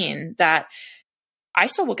 18 that I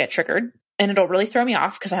still will get triggered and it'll really throw me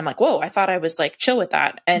off because I'm like, whoa, I thought I was like chill with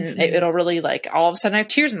that. And it'll really like all of a sudden I have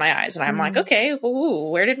tears in my eyes and I'm like, okay,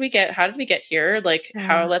 ooh, how did we get here? Like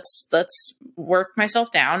let's work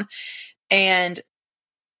myself down. And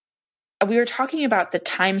we were talking about the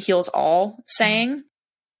time heals all saying.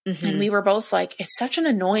 And we were both like, it's such an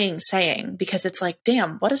annoying saying because it's like,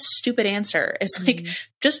 damn, what a stupid answer. It's like,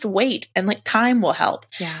 just wait and like time will help.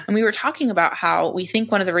 Yeah. And we were talking about how we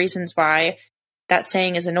think one of the reasons why that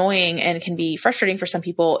saying is annoying and can be frustrating for some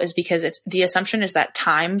people is because it's the assumption is that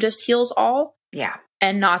time just heals all. Yeah.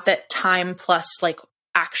 And not that time plus like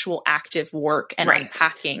actual active work and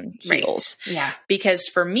unpacking heals. Yeah. Because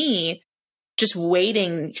for me, just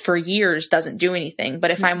waiting for years doesn't do anything.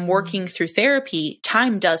 But if I'm working through therapy,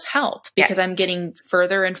 time does help because I'm getting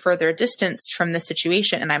further and further distance from the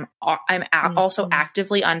situation. And I'm also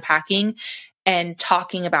actively unpacking and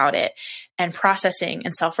talking about it and processing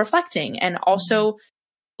and self-reflecting and also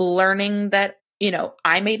learning that, you know,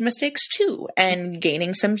 I made mistakes too and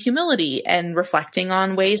gaining some humility and reflecting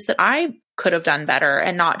on ways that I could have done better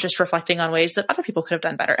and not just reflecting on ways that other people could have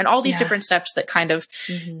done better and all these different steps that kind of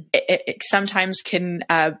it sometimes can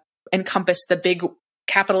encompass the big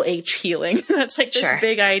capital H healing. That's like this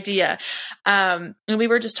big idea. And we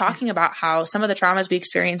were just talking about how some of the traumas we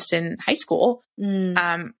experienced in high school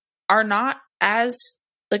are not as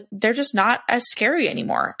like, they're just not as scary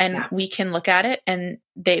anymore. And we can look at it and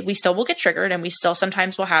we still will get triggered and we still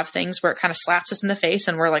sometimes will have things where it kind of slaps us in the face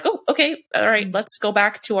and we're like, oh, okay, all right, let's go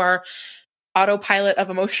back to our autopilot of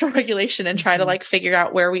emotional regulation and try to like figure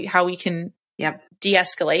out how we can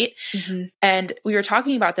de-escalate. And we were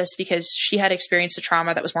talking about this because she had experienced a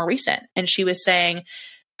trauma that was more recent. And she was saying,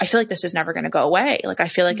 I feel like this is never going to go away. Like, I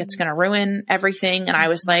feel like it's going to ruin everything. And I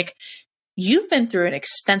was like, you've been through an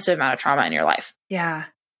extensive amount of trauma in your life. Yeah.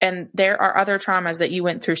 And there are other traumas that you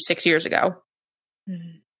went through 6 years ago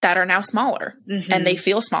that are now smaller and they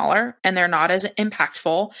feel smaller and they're not as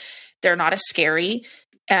impactful. They're not as scary.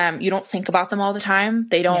 You don't think about them all the time.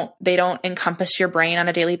 They don't encompass your brain on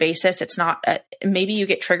a daily basis. It's not, maybe you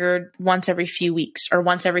get triggered once every few weeks or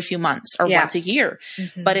once every few months or once a year,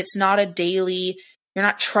 but it's not a daily, you're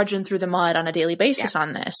not trudging through the mud on a daily basis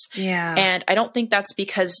on this. Yeah. And I don't think that's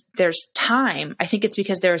because there's time. I think it's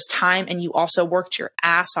because there's time and you also worked your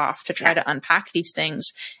ass off to try to unpack these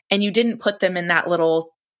things and you didn't put them in that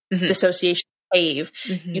little dissociation cave.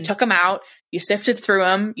 You took them out, you sifted through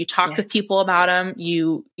them, you talked with people about them,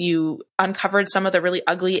 you uncovered some of the really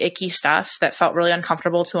ugly, icky stuff that felt really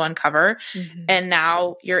uncomfortable to uncover. And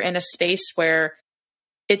now you're in a space where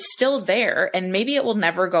it's still there and maybe it will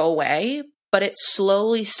never go away, but it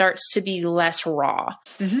slowly starts to be less raw.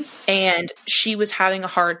 And she was having a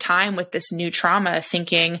hard time with this new trauma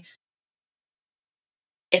thinking,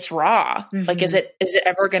 it's raw. Like, is it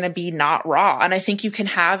ever going to be not raw? And I think you can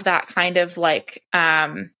have that kind of like,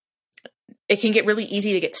 it can get really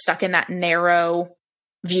easy to get stuck in that narrow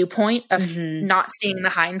viewpoint of not seeing the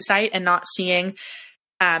hindsight and not seeing,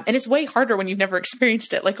 and it's way harder when you've never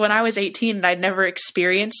experienced it. Like when I was 18 and I'd never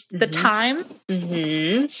experienced the time,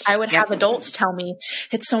 I would have adults tell me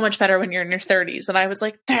it's so much better when you're in your 30s. And I was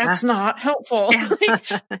like, that's not helpful.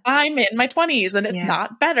 Like, I'm in my 20s and it's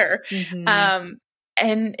not better.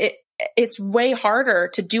 And it's way harder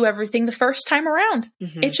to do everything the first time around.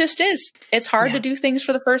 It just is. It's hard to do things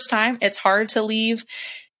for the first time. It's hard to leave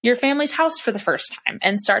your family's house for the first time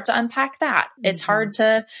and start to unpack that. It's hard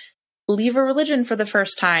to leave a religion for the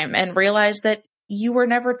first time and realize that you were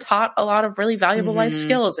never taught a lot of really valuable life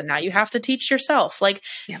skills. And now you have to teach yourself. Like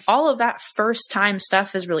all of that first time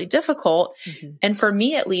stuff is really difficult. And for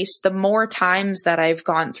me, at least, the more times that I've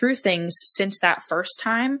gone through things since that first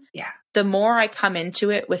time, the more I come into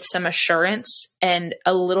it with some assurance and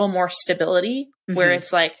a little more stability where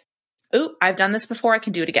it's like, ooh, I've done this before. I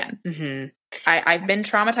can do it again. I've been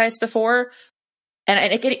traumatized before.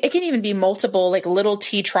 And it can even be multiple, like little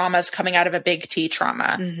T traumas coming out of a big T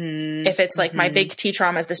trauma. If it's like my big T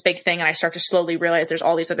trauma is this big thing and I start to slowly realize there's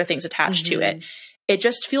all these other things attached to it, it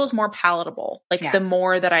just feels more palatable. Like the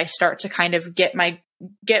more that I start to kind of get my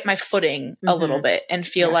footing a little bit and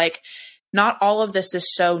feel like not all of this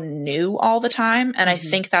is so new all the time. And I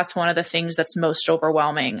think that's one of the things that's most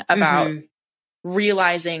overwhelming about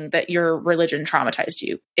realizing that your religion traumatized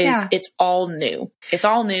you is it's all new. It's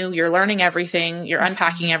all new. You're learning everything. You're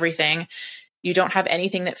unpacking everything. You don't have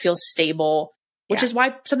anything that feels stable, which is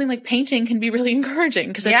why something like painting can be really encouraging.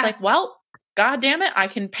 Because it's like, well, God damn it, I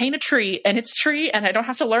can paint a tree and it's a tree and I don't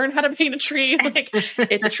have to learn how to paint a tree. Like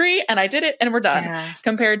it's a tree and I did it and we're done.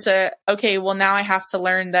 Compared to, okay, well now I have to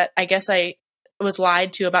learn that I guess I was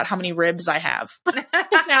lied to about how many ribs I have.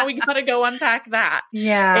 Now we got to go unpack that.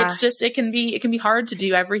 It's just, it can be hard to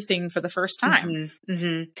do everything for the first time.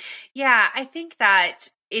 Yeah. I think that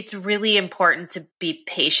it's really important to be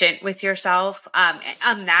patient with yourself,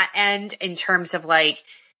 on that end, in terms of like,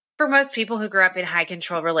 for most people who grew up in high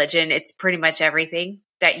control religion, it's pretty much everything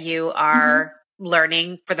that you are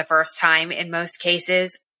learning for the first time in most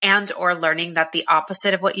cases. And or learning that the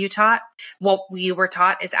opposite of what you were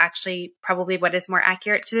taught is actually probably what is more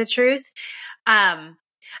accurate to the truth.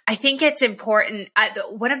 I think it's important.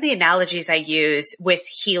 One of the analogies I use with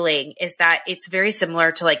healing is that it's very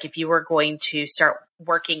similar to like if you were going to start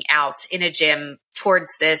working out in a gym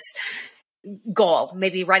towards this goal,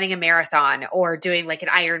 maybe running a marathon or doing like an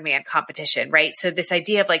Ironman competition, right? So this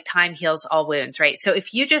idea of like time heals all wounds, right? So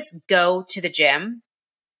if you just go to the gym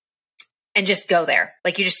and just go there,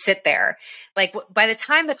 like you just sit there, like by the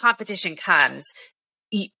time the competition comes,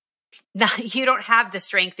 you don't have the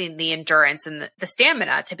strength and the endurance and the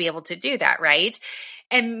stamina to be able to do that. Right.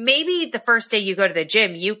 And maybe the first day you go to the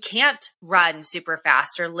gym, you can't run super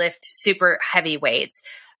fast or lift super heavy weights.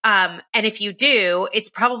 And if you do, it's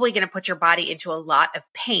probably going to put your body into a lot of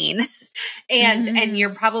pain and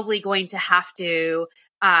you're probably going to have to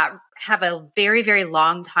have a very, very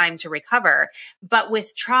long time to recover. But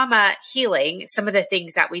with trauma healing, some of the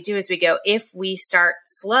things that we do is we go, if we start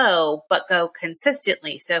slow, but go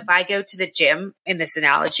consistently. So if I go to the gym in this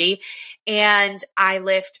analogy and I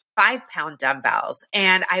lift 5-pound dumbbells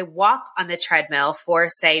and I walk on the treadmill for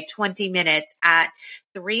say 20 minutes at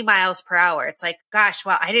 3 miles per hour. It's like, gosh,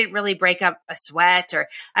 well, I didn't really break up a sweat or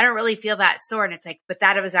I don't really feel that sore. And it's like, but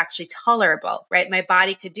that was actually tolerable, right? My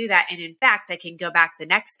body could do that. And in fact, I can go back the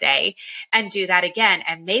next day and do that again.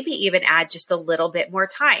 And maybe even add just a little bit more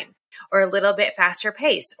time or a little bit faster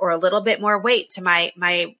pace or a little bit more weight to my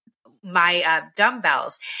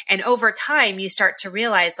dumbbells. And over time, you start to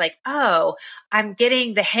realize like, oh, I'm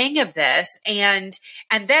getting the hang of this. And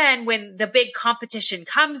then when the big competition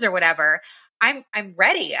comes or whatever, I'm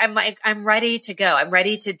ready. I'm ready to go. I'm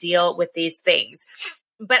ready to deal with these things.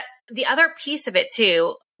 But the other piece of it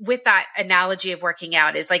too, with that analogy of working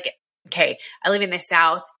out is like, okay, I live in the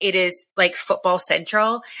South. It is like football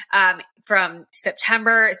central, from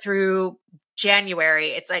September through January.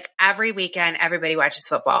 It's like every weekend, everybody watches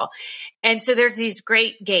football. And so there's these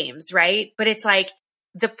great games, right? But it's like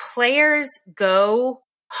the players go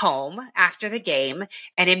home after the game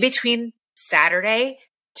and in between Saturday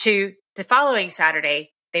to the following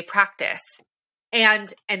Saturday, they practice.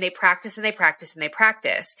 And they practice and they practice and they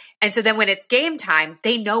practice. And so then when it's game time,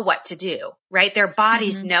 they know what to do, right? Their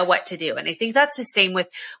bodies know what to do. And I think that's the same with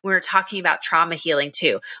when we're talking about trauma healing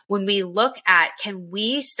too. When we look at, can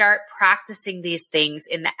we start practicing these things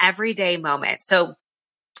in the everyday moment? So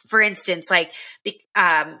For instance, like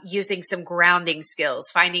using some grounding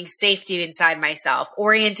skills, finding safety inside myself,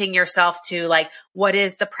 orienting yourself to like, what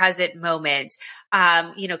is the present moment?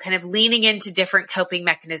 Kind of leaning into different coping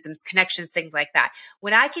mechanisms, connections, things like that.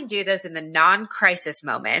 When I can do those in the non-crisis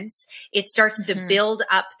moments, it starts to build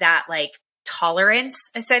up that like tolerance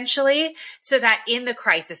essentially, so that in the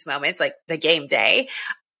crisis moments, like the game day,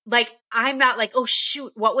 like, I'm not like, oh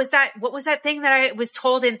shoot, what was that? What was that thing that I was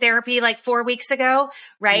told in therapy like 4 weeks ago?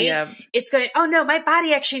 Right. Yeah. It's going, oh no, my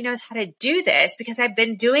body actually knows how to do this because I've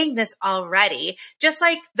been doing this already. Just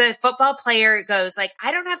like the football player goes like,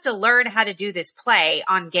 I don't have to learn how to do this play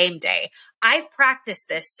on game day. I've practiced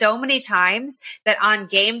this so many times that on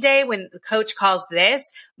game day, when the coach calls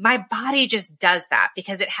this, my body just does that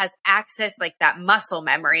because it has access, like that muscle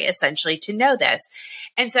memory essentially, to know this.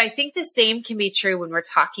 And so I think the same can be true when we're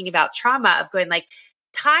talking about trauma, of going like,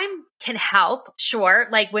 time can help. Sure.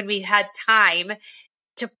 Like when we had time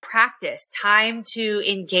to practice, time to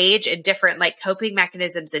engage in different like coping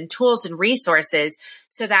mechanisms and tools and resources,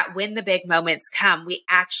 so that when the big moments come, we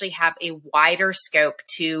actually have a wider scope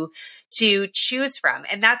to choose from.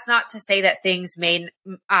 And that's not to say that things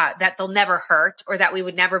that they'll never hurt, or that we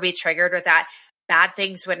would never be triggered, or that bad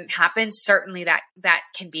things wouldn't happen. Certainly that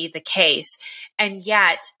can be the case. And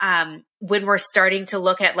yet, when we're starting to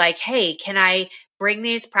look at like, hey, can I bring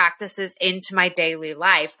these practices into my daily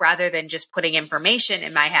life rather than just putting information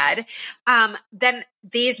in my head, then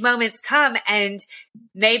these moments come, and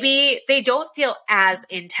maybe they don't feel as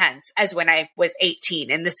intense as when I was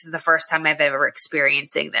 18. And this is the first time I've ever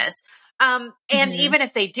experiencing this. And even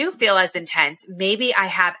if they do feel as intense, maybe I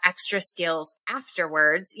have extra skills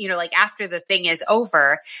afterwards, like after the thing is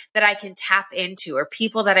over, that I can tap into, or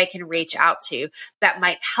people that I can reach out to that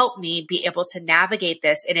might help me be able to navigate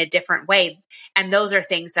this in a different way. And those are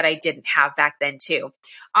things that I didn't have back then too.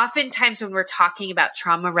 Oftentimes when we're talking about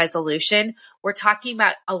trauma resolution, we're talking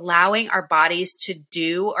about allowing our bodies to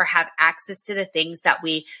do or have access to the things that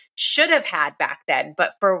we should have had back then,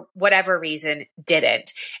 but for whatever reason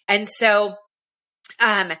didn't. And so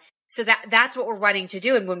that's what we're wanting to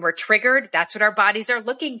do. And when we're triggered, that's what our bodies are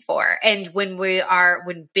looking for. And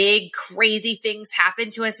when big, crazy things happen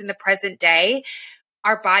to us in the present day,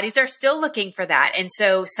 our bodies are still looking for that. And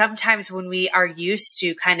so sometimes when we are used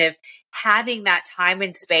to kind of having that time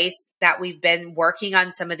and space that we've been working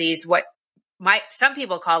on some of these, some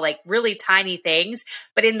people call like really tiny things,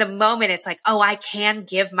 but in the moment it's like, oh, I can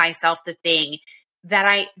give myself the thing that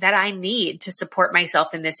I need to support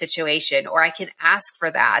myself in this situation, or I can ask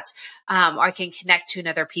for that, or I can connect to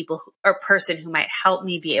another person who might help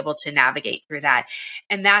me be able to navigate through that.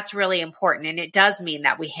 And that's really important. And it does mean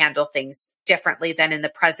that we handle things differently than in the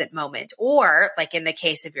present moment. Or like in the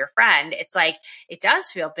case of your friend, it's like, it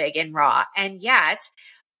does feel big and raw. And yet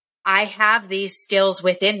I have these skills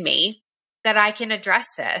within me that I can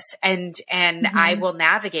address this, and I will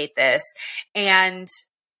navigate this. And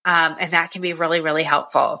that can be really, really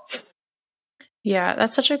helpful. Yeah,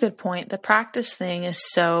 that's such a good point. The practice thing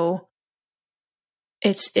is I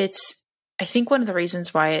think one of the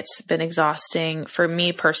reasons why it's been exhausting for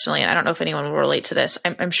me personally, and I don't know if anyone will relate to this.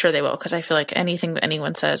 I'm sure they will, because I feel like anything that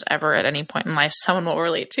anyone says ever at any point in life, someone will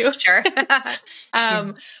relate to. Sure.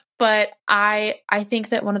 But I think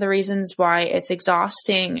that one of the reasons why it's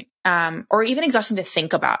exhausting, or even exhausting to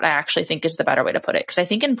think about, I actually think is the better way to put it. Because I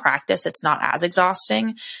think in practice, it's not as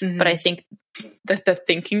exhausting, but I think the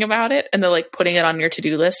thinking about it and the like putting it on your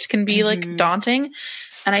to-do list can be like daunting.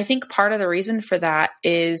 And I think part of the reason for that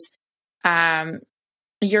is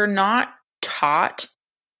you're not taught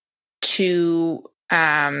to,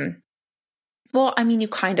 well, I mean, you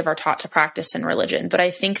kind of are taught to practice in religion, but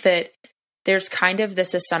I think that there's kind of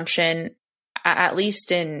this assumption, at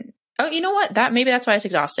least in, you know what, maybe that's why it's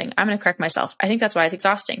exhausting. I'm going to correct myself. I think that's why it's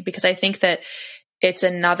exhausting, because I think that it's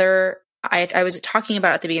another, I was talking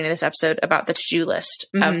about at the beginning of this episode about the to-do list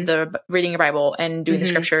of the reading your Bible and doing the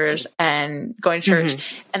scriptures and going to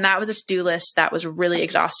church. And that was a to-do list that was really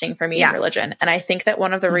exhausting for me in religion. And I think that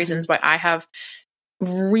one of the reasons why I have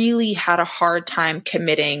really had a hard time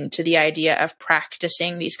committing to the idea of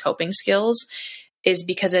practicing these coping skills is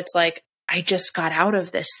because it's like, I just got out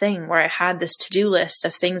of this thing where I had this to-do list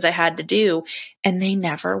of things I had to do, and they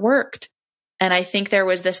never worked. And I think there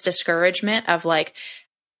was this discouragement of like,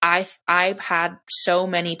 I've had so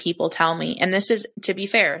many people tell me, and this is, to be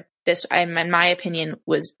fair, this, in my opinion,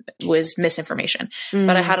 was misinformation.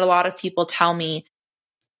 But I had a lot of people tell me,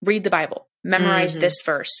 read the Bible, memorize this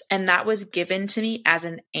verse. And that was given to me as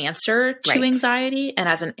an answer to anxiety, and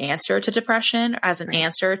as an answer to depression, as an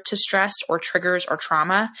answer to stress or triggers or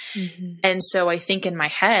trauma. And so I think in my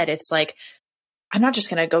head, it's like, I'm not just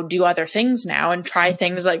going to go do other things now and try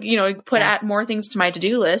things like, put at more things to my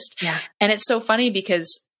to-do list. Yeah. And it's so funny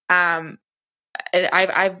because,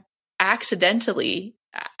 I've accidentally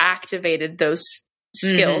activated those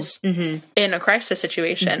skills in a crisis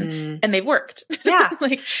situation and they've worked. Yeah.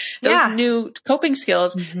 Like those new coping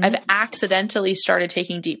skills, I've accidentally started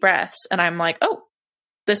taking deep breaths and I'm like, oh,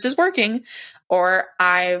 this is working. Or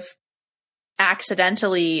I've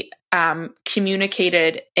accidentally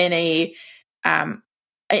communicated in a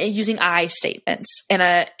using I statements in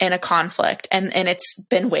a conflict, and it's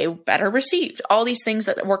been way better received. All these things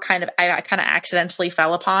that were I kind of accidentally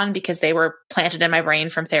fell upon because they were planted in my brain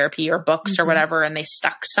from therapy or books or whatever, and they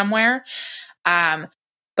stuck somewhere.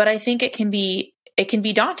 But I think it can be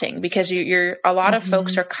daunting because you're a lot of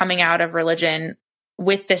folks are coming out of religion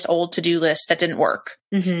with this old to-do list that didn't work.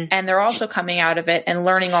 And they're also coming out of it and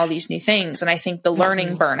learning all these new things. And I think the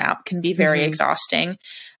learning burnout can be very exhausting.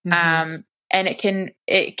 And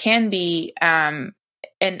it can be, and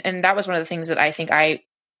that was one of the things that I think I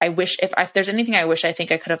wish if there's anything I wish I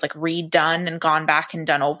think I could have like redone and gone back and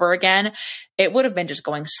done over again, it would have been just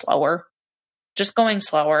going slower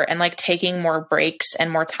and like taking more breaks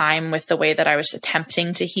and more time with the way that I was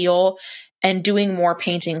attempting to heal and doing more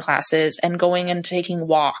painting classes and going and taking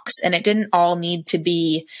walks. And it didn't all need to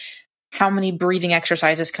be, how many breathing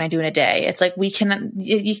exercises can I do in a day? It's like, you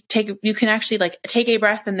can actually like take a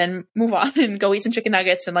breath and then move on and go eat some chicken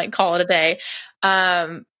nuggets and like call it a day.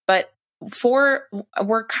 But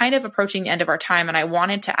we're kind of approaching the end of our time. And I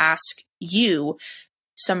wanted to ask you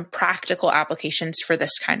some practical applications for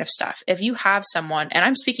this kind of stuff. If you have someone, and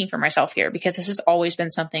I'm speaking for myself here because this has always been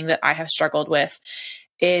something that I have struggled with,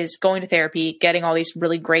 is going to therapy, getting all these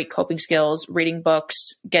really great coping skills, reading books,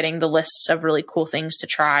 getting the lists of really cool things to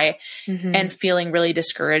try, and feeling really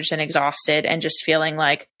discouraged and exhausted and just feeling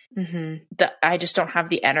like that I just don't have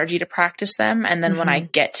the energy to practice them. And then when I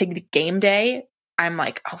get to the game day, I'm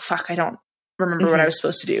like, oh fuck, I don't remember what I was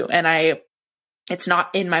supposed to do. And it's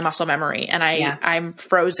not in my muscle memory. And I'm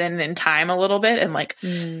frozen in time a little bit. And like,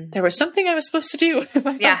 there was something I was supposed to do if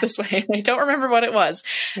I felt this way. I don't remember what it was.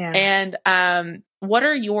 Yeah. And,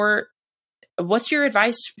 what's your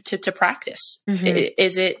advice to practice?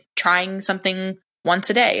 Is it trying something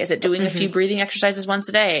once a day? Is it doing a few breathing exercises once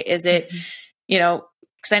a day? Is it,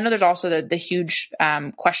 because I know there's also the huge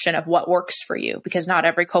question of what works for you, because not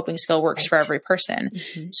every coping skill works for every person.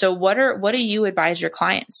 So what do you advise your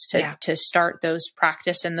clients to start those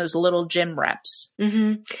practice and those little gym reps?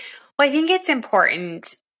 Well, I think it's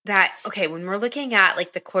important that, okay, when we're looking at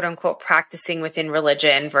like the quote unquote practicing within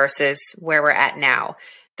religion versus where we're at now,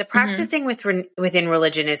 the practicing within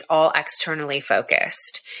religion is all externally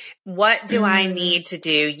focused. What do I need to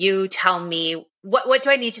do? You tell me, what do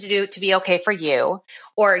I need to do to be okay for you?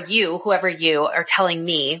 Or you, whoever you, are telling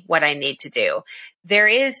me what I need to do. There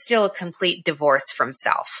is still a complete divorce from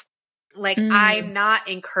self. Like I'm not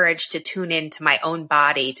encouraged to tune into my own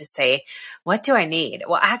body to say, what do I need?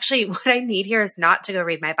 Well, actually, what I need here is not to go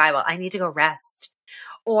read my Bible. I need to go rest,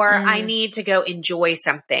 or I need to go enjoy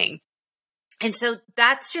something. And so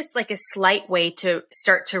that's just like a slight way to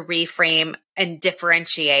start to reframe and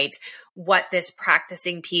differentiate what this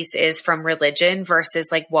practicing piece is from religion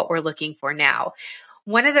versus like what we're looking for now.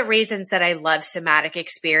 One of the reasons that I love somatic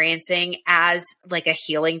experiencing as like a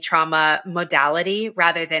healing trauma modality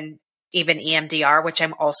rather than even EMDR, which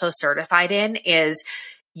I'm also certified in, is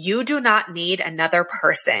you do not need another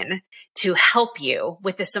person to help you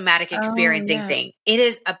with the somatic experiencing thing. It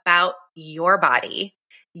is about your body,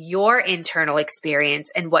 your internal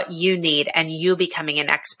experience, and what you need, and you becoming an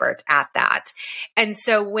expert at that. And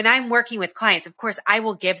so when I'm working with clients, of course, I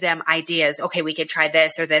will give them ideas. Okay, we could try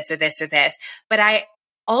this or this or this or this. But I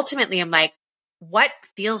ultimately am like, what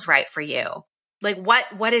feels right for you? Like,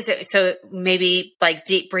 what is it? So maybe like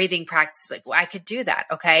deep breathing practice, like I could do that.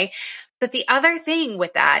 Okay. But the other thing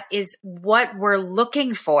with that is what we're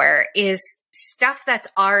looking for is stuff that's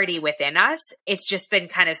already within us. It's just been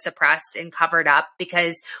kind of suppressed and covered up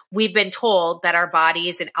because we've been told that our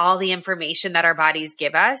bodies and all the information that our bodies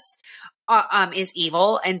give us is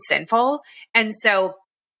evil and sinful. And so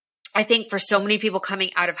I think for so many people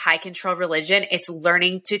coming out of high control religion, it's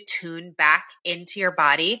learning to tune back into your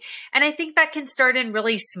body. And I think that can start in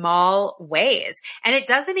really small ways. And it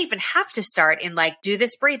doesn't even have to start in like, do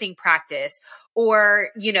this breathing practice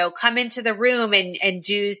or, come into the room and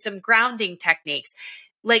do some grounding techniques.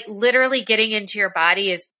 Like literally getting into your body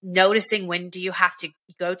is noticing when do you have to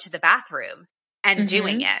go to the bathroom and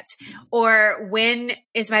doing it, or when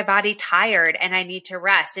is my body tired and I need to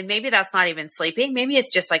rest? And maybe that's not even sleeping. Maybe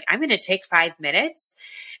it's just like, I'm going to take 5 minutes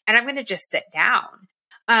and I'm going to just sit down.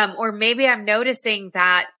 Or maybe I'm noticing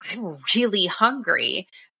that I'm really hungry.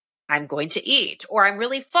 I'm going to eat, or I'm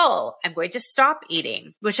really full. I'm going to stop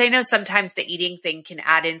eating, which I know sometimes the eating thing can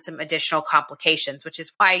add in some additional complications, which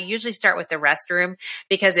is why I usually start with the restroom,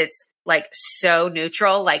 because it's like so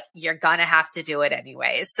neutral, like you're going to have to do it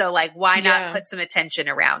anyways. So like, why not put some attention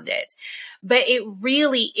around it? But it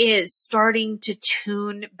really is starting to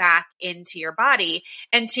tune back into your body.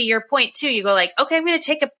 And to your point too, you go like, okay, I'm going to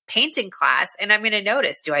take a painting class and I'm going to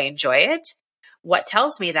notice, do I enjoy it? What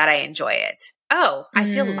tells me that I enjoy it? Oh, I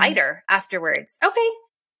feel lighter afterwards. Okay.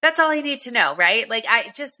 That's all I need to know, right? Like I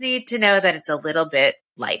just need to know that it's a little bit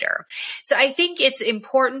lighter. So I think it's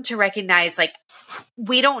important to recognize, like,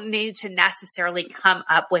 we don't need to necessarily come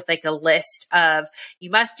up with like a list of, you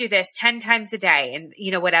must do this 10 times a day and,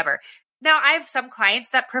 you know, whatever. Now, I have some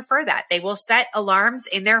clients that prefer that. They will set alarms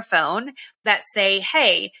in their phone that say,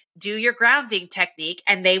 hey, do your grounding technique,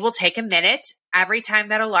 and they will take a minute every time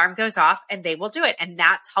that alarm goes off and they will do it. And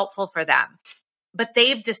that's helpful for them. But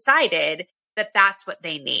they've decided that that's what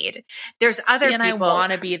they need. There's other people. I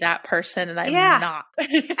want to be that person and I'm not.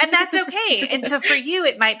 And that's okay. And so for you,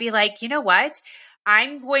 it might be like, you know what?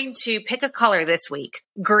 I'm going to pick a color this week,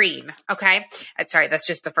 green. Okay. Sorry, that's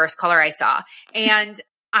just the first color I saw. And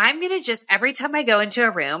I'm going to just, every time I go into a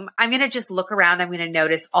room, I'm going to just look around. I'm going to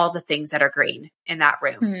notice all the things that are green in that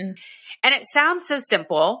room. And it sounds so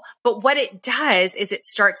simple, but what it does is it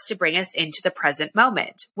starts to bring us into the present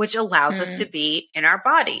moment, which allows us to be in our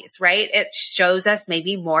bodies, right? It shows us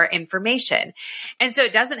maybe more information. And so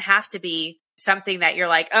it doesn't have to be something that you're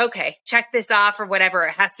like, okay, check this off or whatever.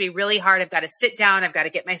 It has to be really hard. I've got to sit down. I've got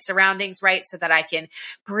to get my surroundings right so that I can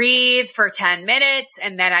breathe for 10 minutes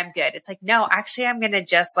and then I'm good. It's like, no, actually, I'm going to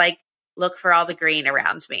just like look for all the green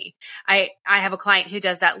around me. I have a client who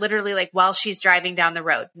does that literally like while she's driving down the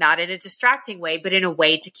road, not in a distracting way, but in a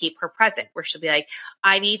way to keep her present, where she'll be like,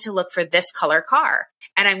 I need to look for this color car.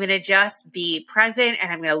 And I'm going to just be present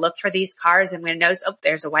and I'm going to look for these cars. I'm going to notice, oh,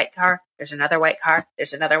 there's a white car. There's another white car.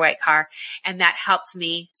 There's another white car. And that helps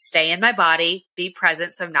me stay in my body, be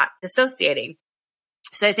present. So I'm not dissociating.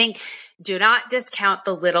 So I think do not discount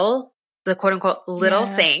the quote unquote little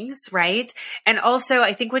things, right? And also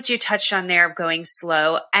I think what you touched on there of going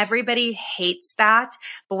slow, everybody hates that.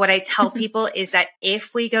 But what I tell people is that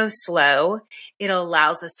if we go slow, it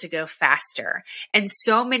allows us to go faster. And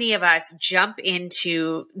so many of us jump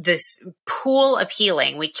into this pool of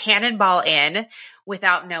healing. We cannonball in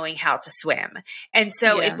without knowing how to swim. And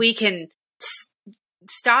so if we can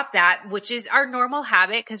stop that, which is our normal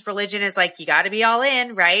habit, because religion is like, you got to be all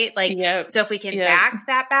in, right? Like, so if we can back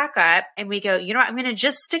that back up and we go, you know what, I'm going to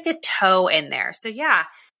just stick a toe in there. So yeah,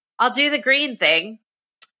 I'll do the green thing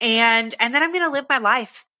and then I'm going to live my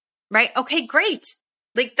life, right? Okay, great.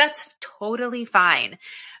 Like that's totally fine.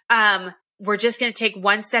 We're just going to take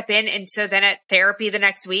one step in. And so then at therapy the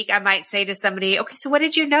next week, I might say to somebody, okay, so what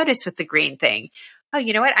did you notice with the green thing? Oh,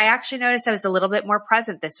 you know what? I actually noticed I was a little bit more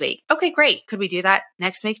present this week. Okay, great. Could we do that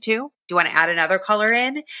next week too? Do you want to add another color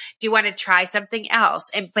in? Do you want to try something else?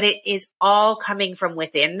 But it is all coming from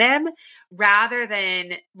within them rather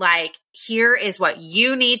than like, here is what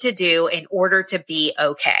you need to do in order to be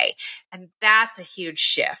okay. And that's a huge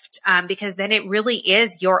shift because then it really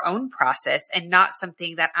is your own process and not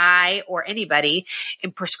something that I or anybody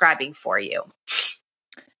am prescribing for you.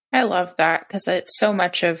 I love that because it's so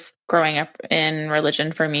much of growing up in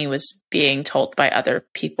religion for me was being told by other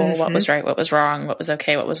people what was right, what was wrong, what was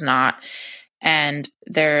okay, what was not. And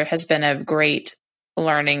there has been a great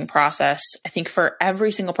learning process, I think, for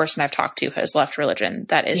every single person I've talked to who has left religion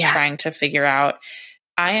that is trying to figure out,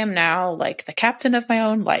 I am now like the captain of my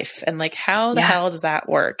own life. And like, how the hell does that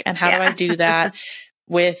work? And how do I do that?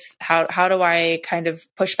 With how do I kind of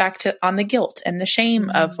push back on the guilt and the shame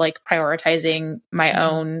of like prioritizing my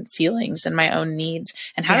own feelings and my own needs?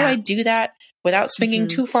 And how do I do that without swinging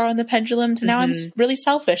too far on the pendulum to now I'm really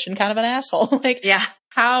selfish and kind of an asshole? Like,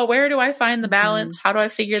 where do I find the balance? How do I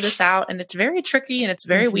figure this out? And it's very tricky and it's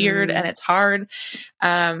very weird and it's hard.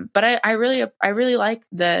 But I really like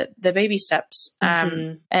the baby steps.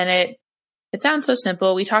 And it sounds so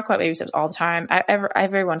simple. We talk about baby steps all the time.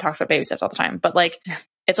 Everyone talks about baby steps all the time, but like,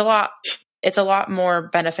 it's a lot more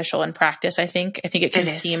beneficial in practice. I think it can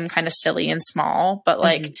seem kind of silly and small, but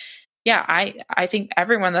like, I think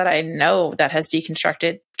everyone that I know that has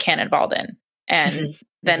deconstructed cannonballed in and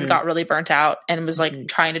then got really burnt out and was like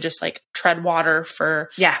trying to just like tread water for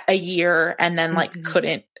a year and then like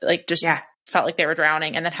couldn't like just felt like they were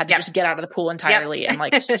drowning and then had to just get out of the pool entirely and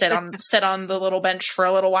like sit on the little bench for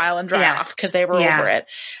a little while and dry off because they were over it.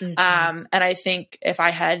 And I think if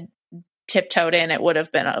I had tiptoed in, it would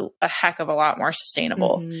have been a heck of a lot more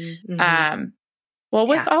sustainable. Well,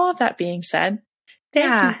 with Yeah. all of that being said,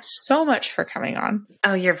 thank you so much for coming on.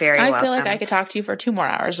 Oh, you're very welcome. I feel like I could talk to you for 2 more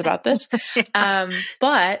hours about this.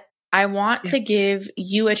 But I want to give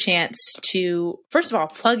you a chance to, first of all,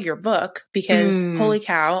 plug your book, because holy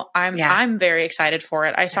cow, I'm very excited for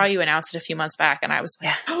it. I saw you announce it a few months back and I was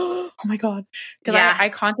like, oh my God. Because I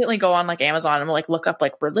constantly go on like Amazon and like look up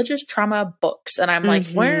like religious trauma books. And I'm like,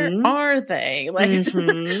 where are they? Like,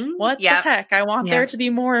 what the heck? I want there to be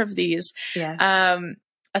more of these. Yes.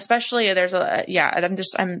 Especially there's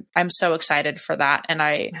I'm so excited for that. And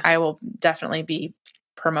I will definitely be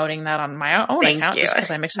promoting that on my own account just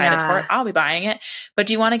because I'm excited for it. I'll be buying it. But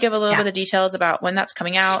do you want to give a little bit of details about when that's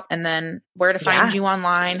coming out, and then where to find you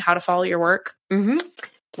online, how to follow your work?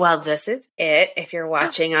 Well, this is it. If you're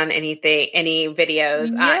watching on any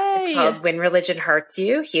videos, it's called When Religion Hurts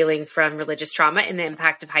You, Healing from Religious Trauma and the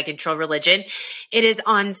Impact of High Control Religion. It is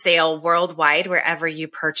on sale worldwide wherever you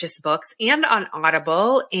purchase books, and on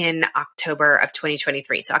Audible in October of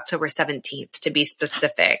 2023. So October 17th to be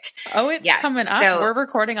specific. Oh, it's coming up. So, we're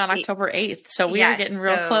recording on October 8th. So we are getting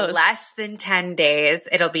real close. Less than 10 days,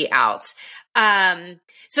 it'll be out.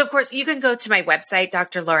 So of course you can go to my website,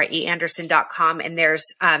 drlauraeanderson.com, and there's,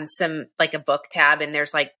 some like a book tab, and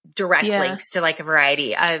there's like direct links to like a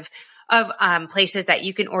variety of places that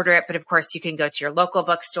you can order it. But of course you can go to your local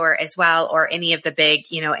bookstore as well, or any of the big,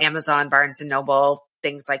 Amazon, Barnes and Noble,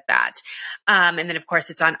 things like that. And then of course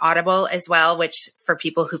it's on Audible as well, which for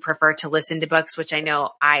people who prefer to listen to books, which I know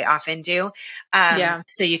I often do.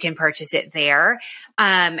 So you can purchase it there.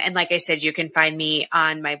 And like I said, you can find me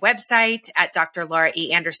on my website at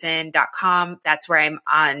drlauraeanderson.com. That's where I'm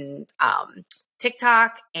on,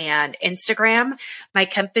 TikTok and Instagram. My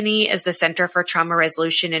company is the Center for Trauma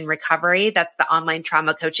Resolution and Recovery. That's the online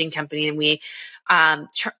trauma coaching company. And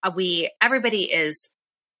everybody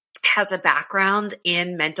has a background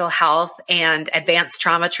in mental health and advanced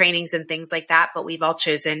trauma trainings and things like that. But we've all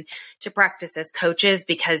chosen to practice as coaches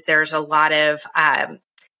because there's a lot of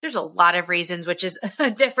reasons, which is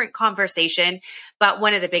a different conversation. But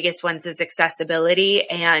one of the biggest ones is accessibility.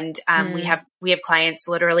 And we have clients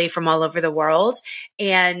literally from all over the world,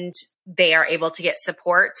 and they are able to get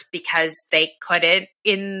support because they couldn't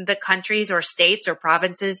in the countries or states or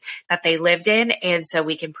provinces that they lived in. And so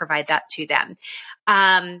we can provide that to them.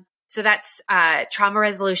 So that's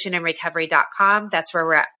traumaresolutionandrecovery.com. That's where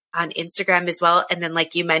we're at on Instagram as well. And then,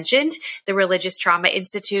 like you mentioned, the Religious Trauma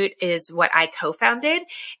Institute is what I co-founded.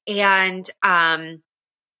 And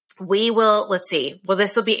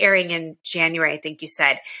this will be airing in January, I think you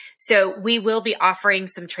said. So we will be offering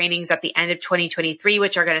some trainings at the end of 2023,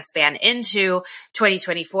 which are going to span into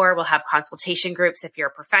 2024. We'll have consultation groups if you're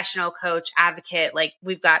a professional coach, advocate, like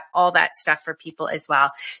we've got all that stuff for people as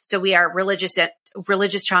well. So we are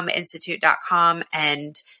religiostraumainstitute.com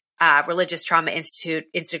and Religious Trauma Institute,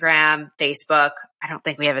 Instagram, Facebook. I don't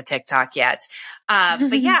think we have a TikTok yet.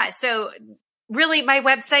 But yeah, so really my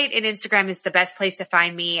website and Instagram is the best place to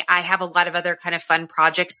find me. I have a lot of other kind of fun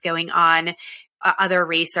projects going on, other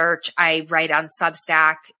research. I write on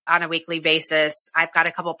Substack on a weekly basis. I've got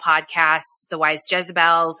a couple podcasts, The Wise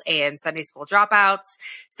Jezebels and Sunday School Dropouts.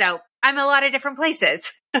 So I'm a lot of different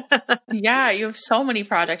places. Yeah, you have so many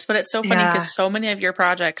projects, but it's so funny because so many of your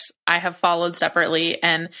projects I have followed separately.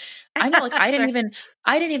 And I know, like, I didn't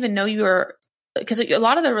even know you were, because a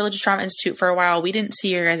lot of the Religious Trauma Institute for a while, we didn't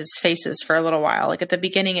see your guys' faces for a little while. Like at the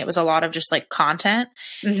beginning, it was a lot of just like content.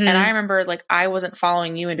 And I remember like, I wasn't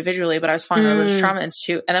following you individually, but I was following the Religious Trauma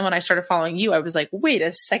Institute. And then when I started following you, I was like, wait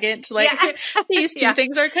a second, like these two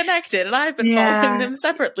things are connected, and I've been following them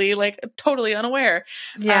separately, like totally unaware.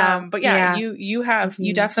 But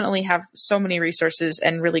you definitely have so many resources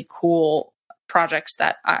and really cool projects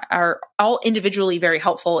that are all individually very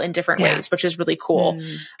helpful in different ways, which is really cool.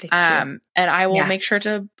 And I will make sure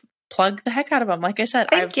to plug the heck out of them. Like I said,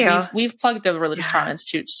 we've plugged the Religious Trauma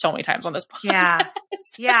Institute so many times on this podcast.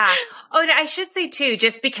 Oh, and I should say too,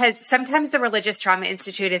 just because sometimes the Religious Trauma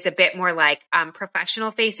Institute is a bit more like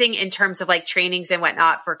professional facing in terms of like trainings and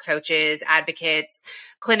whatnot for coaches, advocates,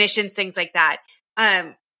 clinicians, things like that.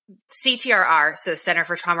 CTRR, so the Center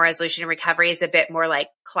for Trauma Resolution and Recovery, is a bit more like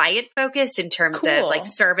client focused in terms of like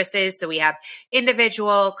services. So we have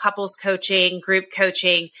individual, couples coaching, group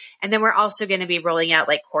coaching, and then we're also going to be rolling out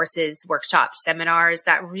like courses, workshops, seminars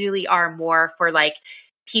that really are more for like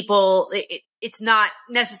people. It's not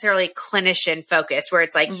necessarily clinician focused where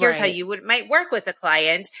it's like, here's how you might work with a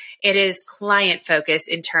client. It is client focused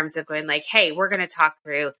in terms of going like, hey, we're going to talk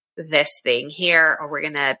through this thing here, or we're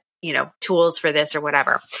going to tools for this or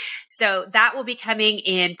whatever. So that will be coming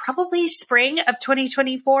in probably spring of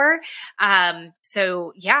 2024.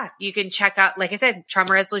 So yeah, you can check out, like I said,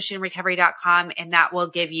 traumaresolutionrecovery.com, and that will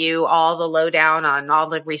give you all the lowdown on all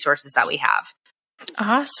the resources that we have.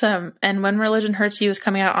 Awesome. And When Religion Hurts You is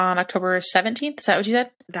coming out on October 17th. Is that what you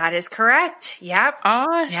said? That is correct. Yep.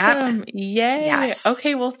 Awesome. Yep. Yay. Yes.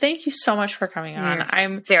 Okay. Well, thank you so much for coming on.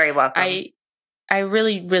 I'm very welcome. I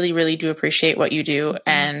really, really, really do appreciate what you do.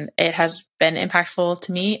 And it has been impactful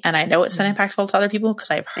to me. And I know it's been impactful to other people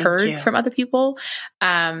because I've heard from other people.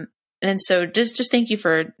 And so just thank you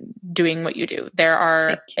for doing what you do.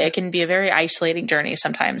 It can be a very isolating journey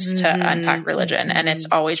sometimes to unpack religion. And it's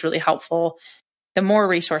always really helpful. The more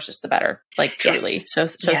resources, the better, like truly. Yes. So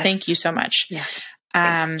thank you so much. Yeah.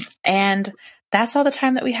 And that's all the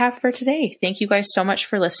time that we have for today. Thank you guys so much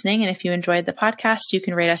for listening. And if you enjoyed the podcast, you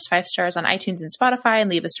can rate us 5 stars on iTunes and Spotify and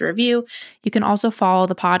leave us a review. You can also follow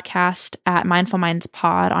the podcast at Mindful Minds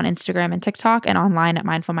Pod on Instagram and TikTok, and online at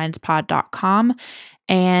mindfulmindspod.com.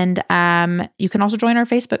 And you can also join our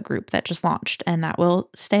Facebook group that just launched, and that will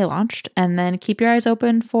stay launched. And then keep your eyes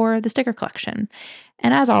open for the sticker collection.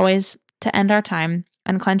 And as always, to end our time,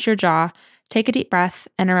 unclench your jaw, take a deep breath,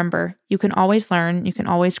 and remember, you can always learn, you can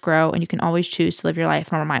always grow, and you can always choose to live your life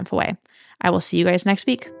in a more mindful way. I will see you guys next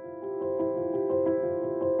week.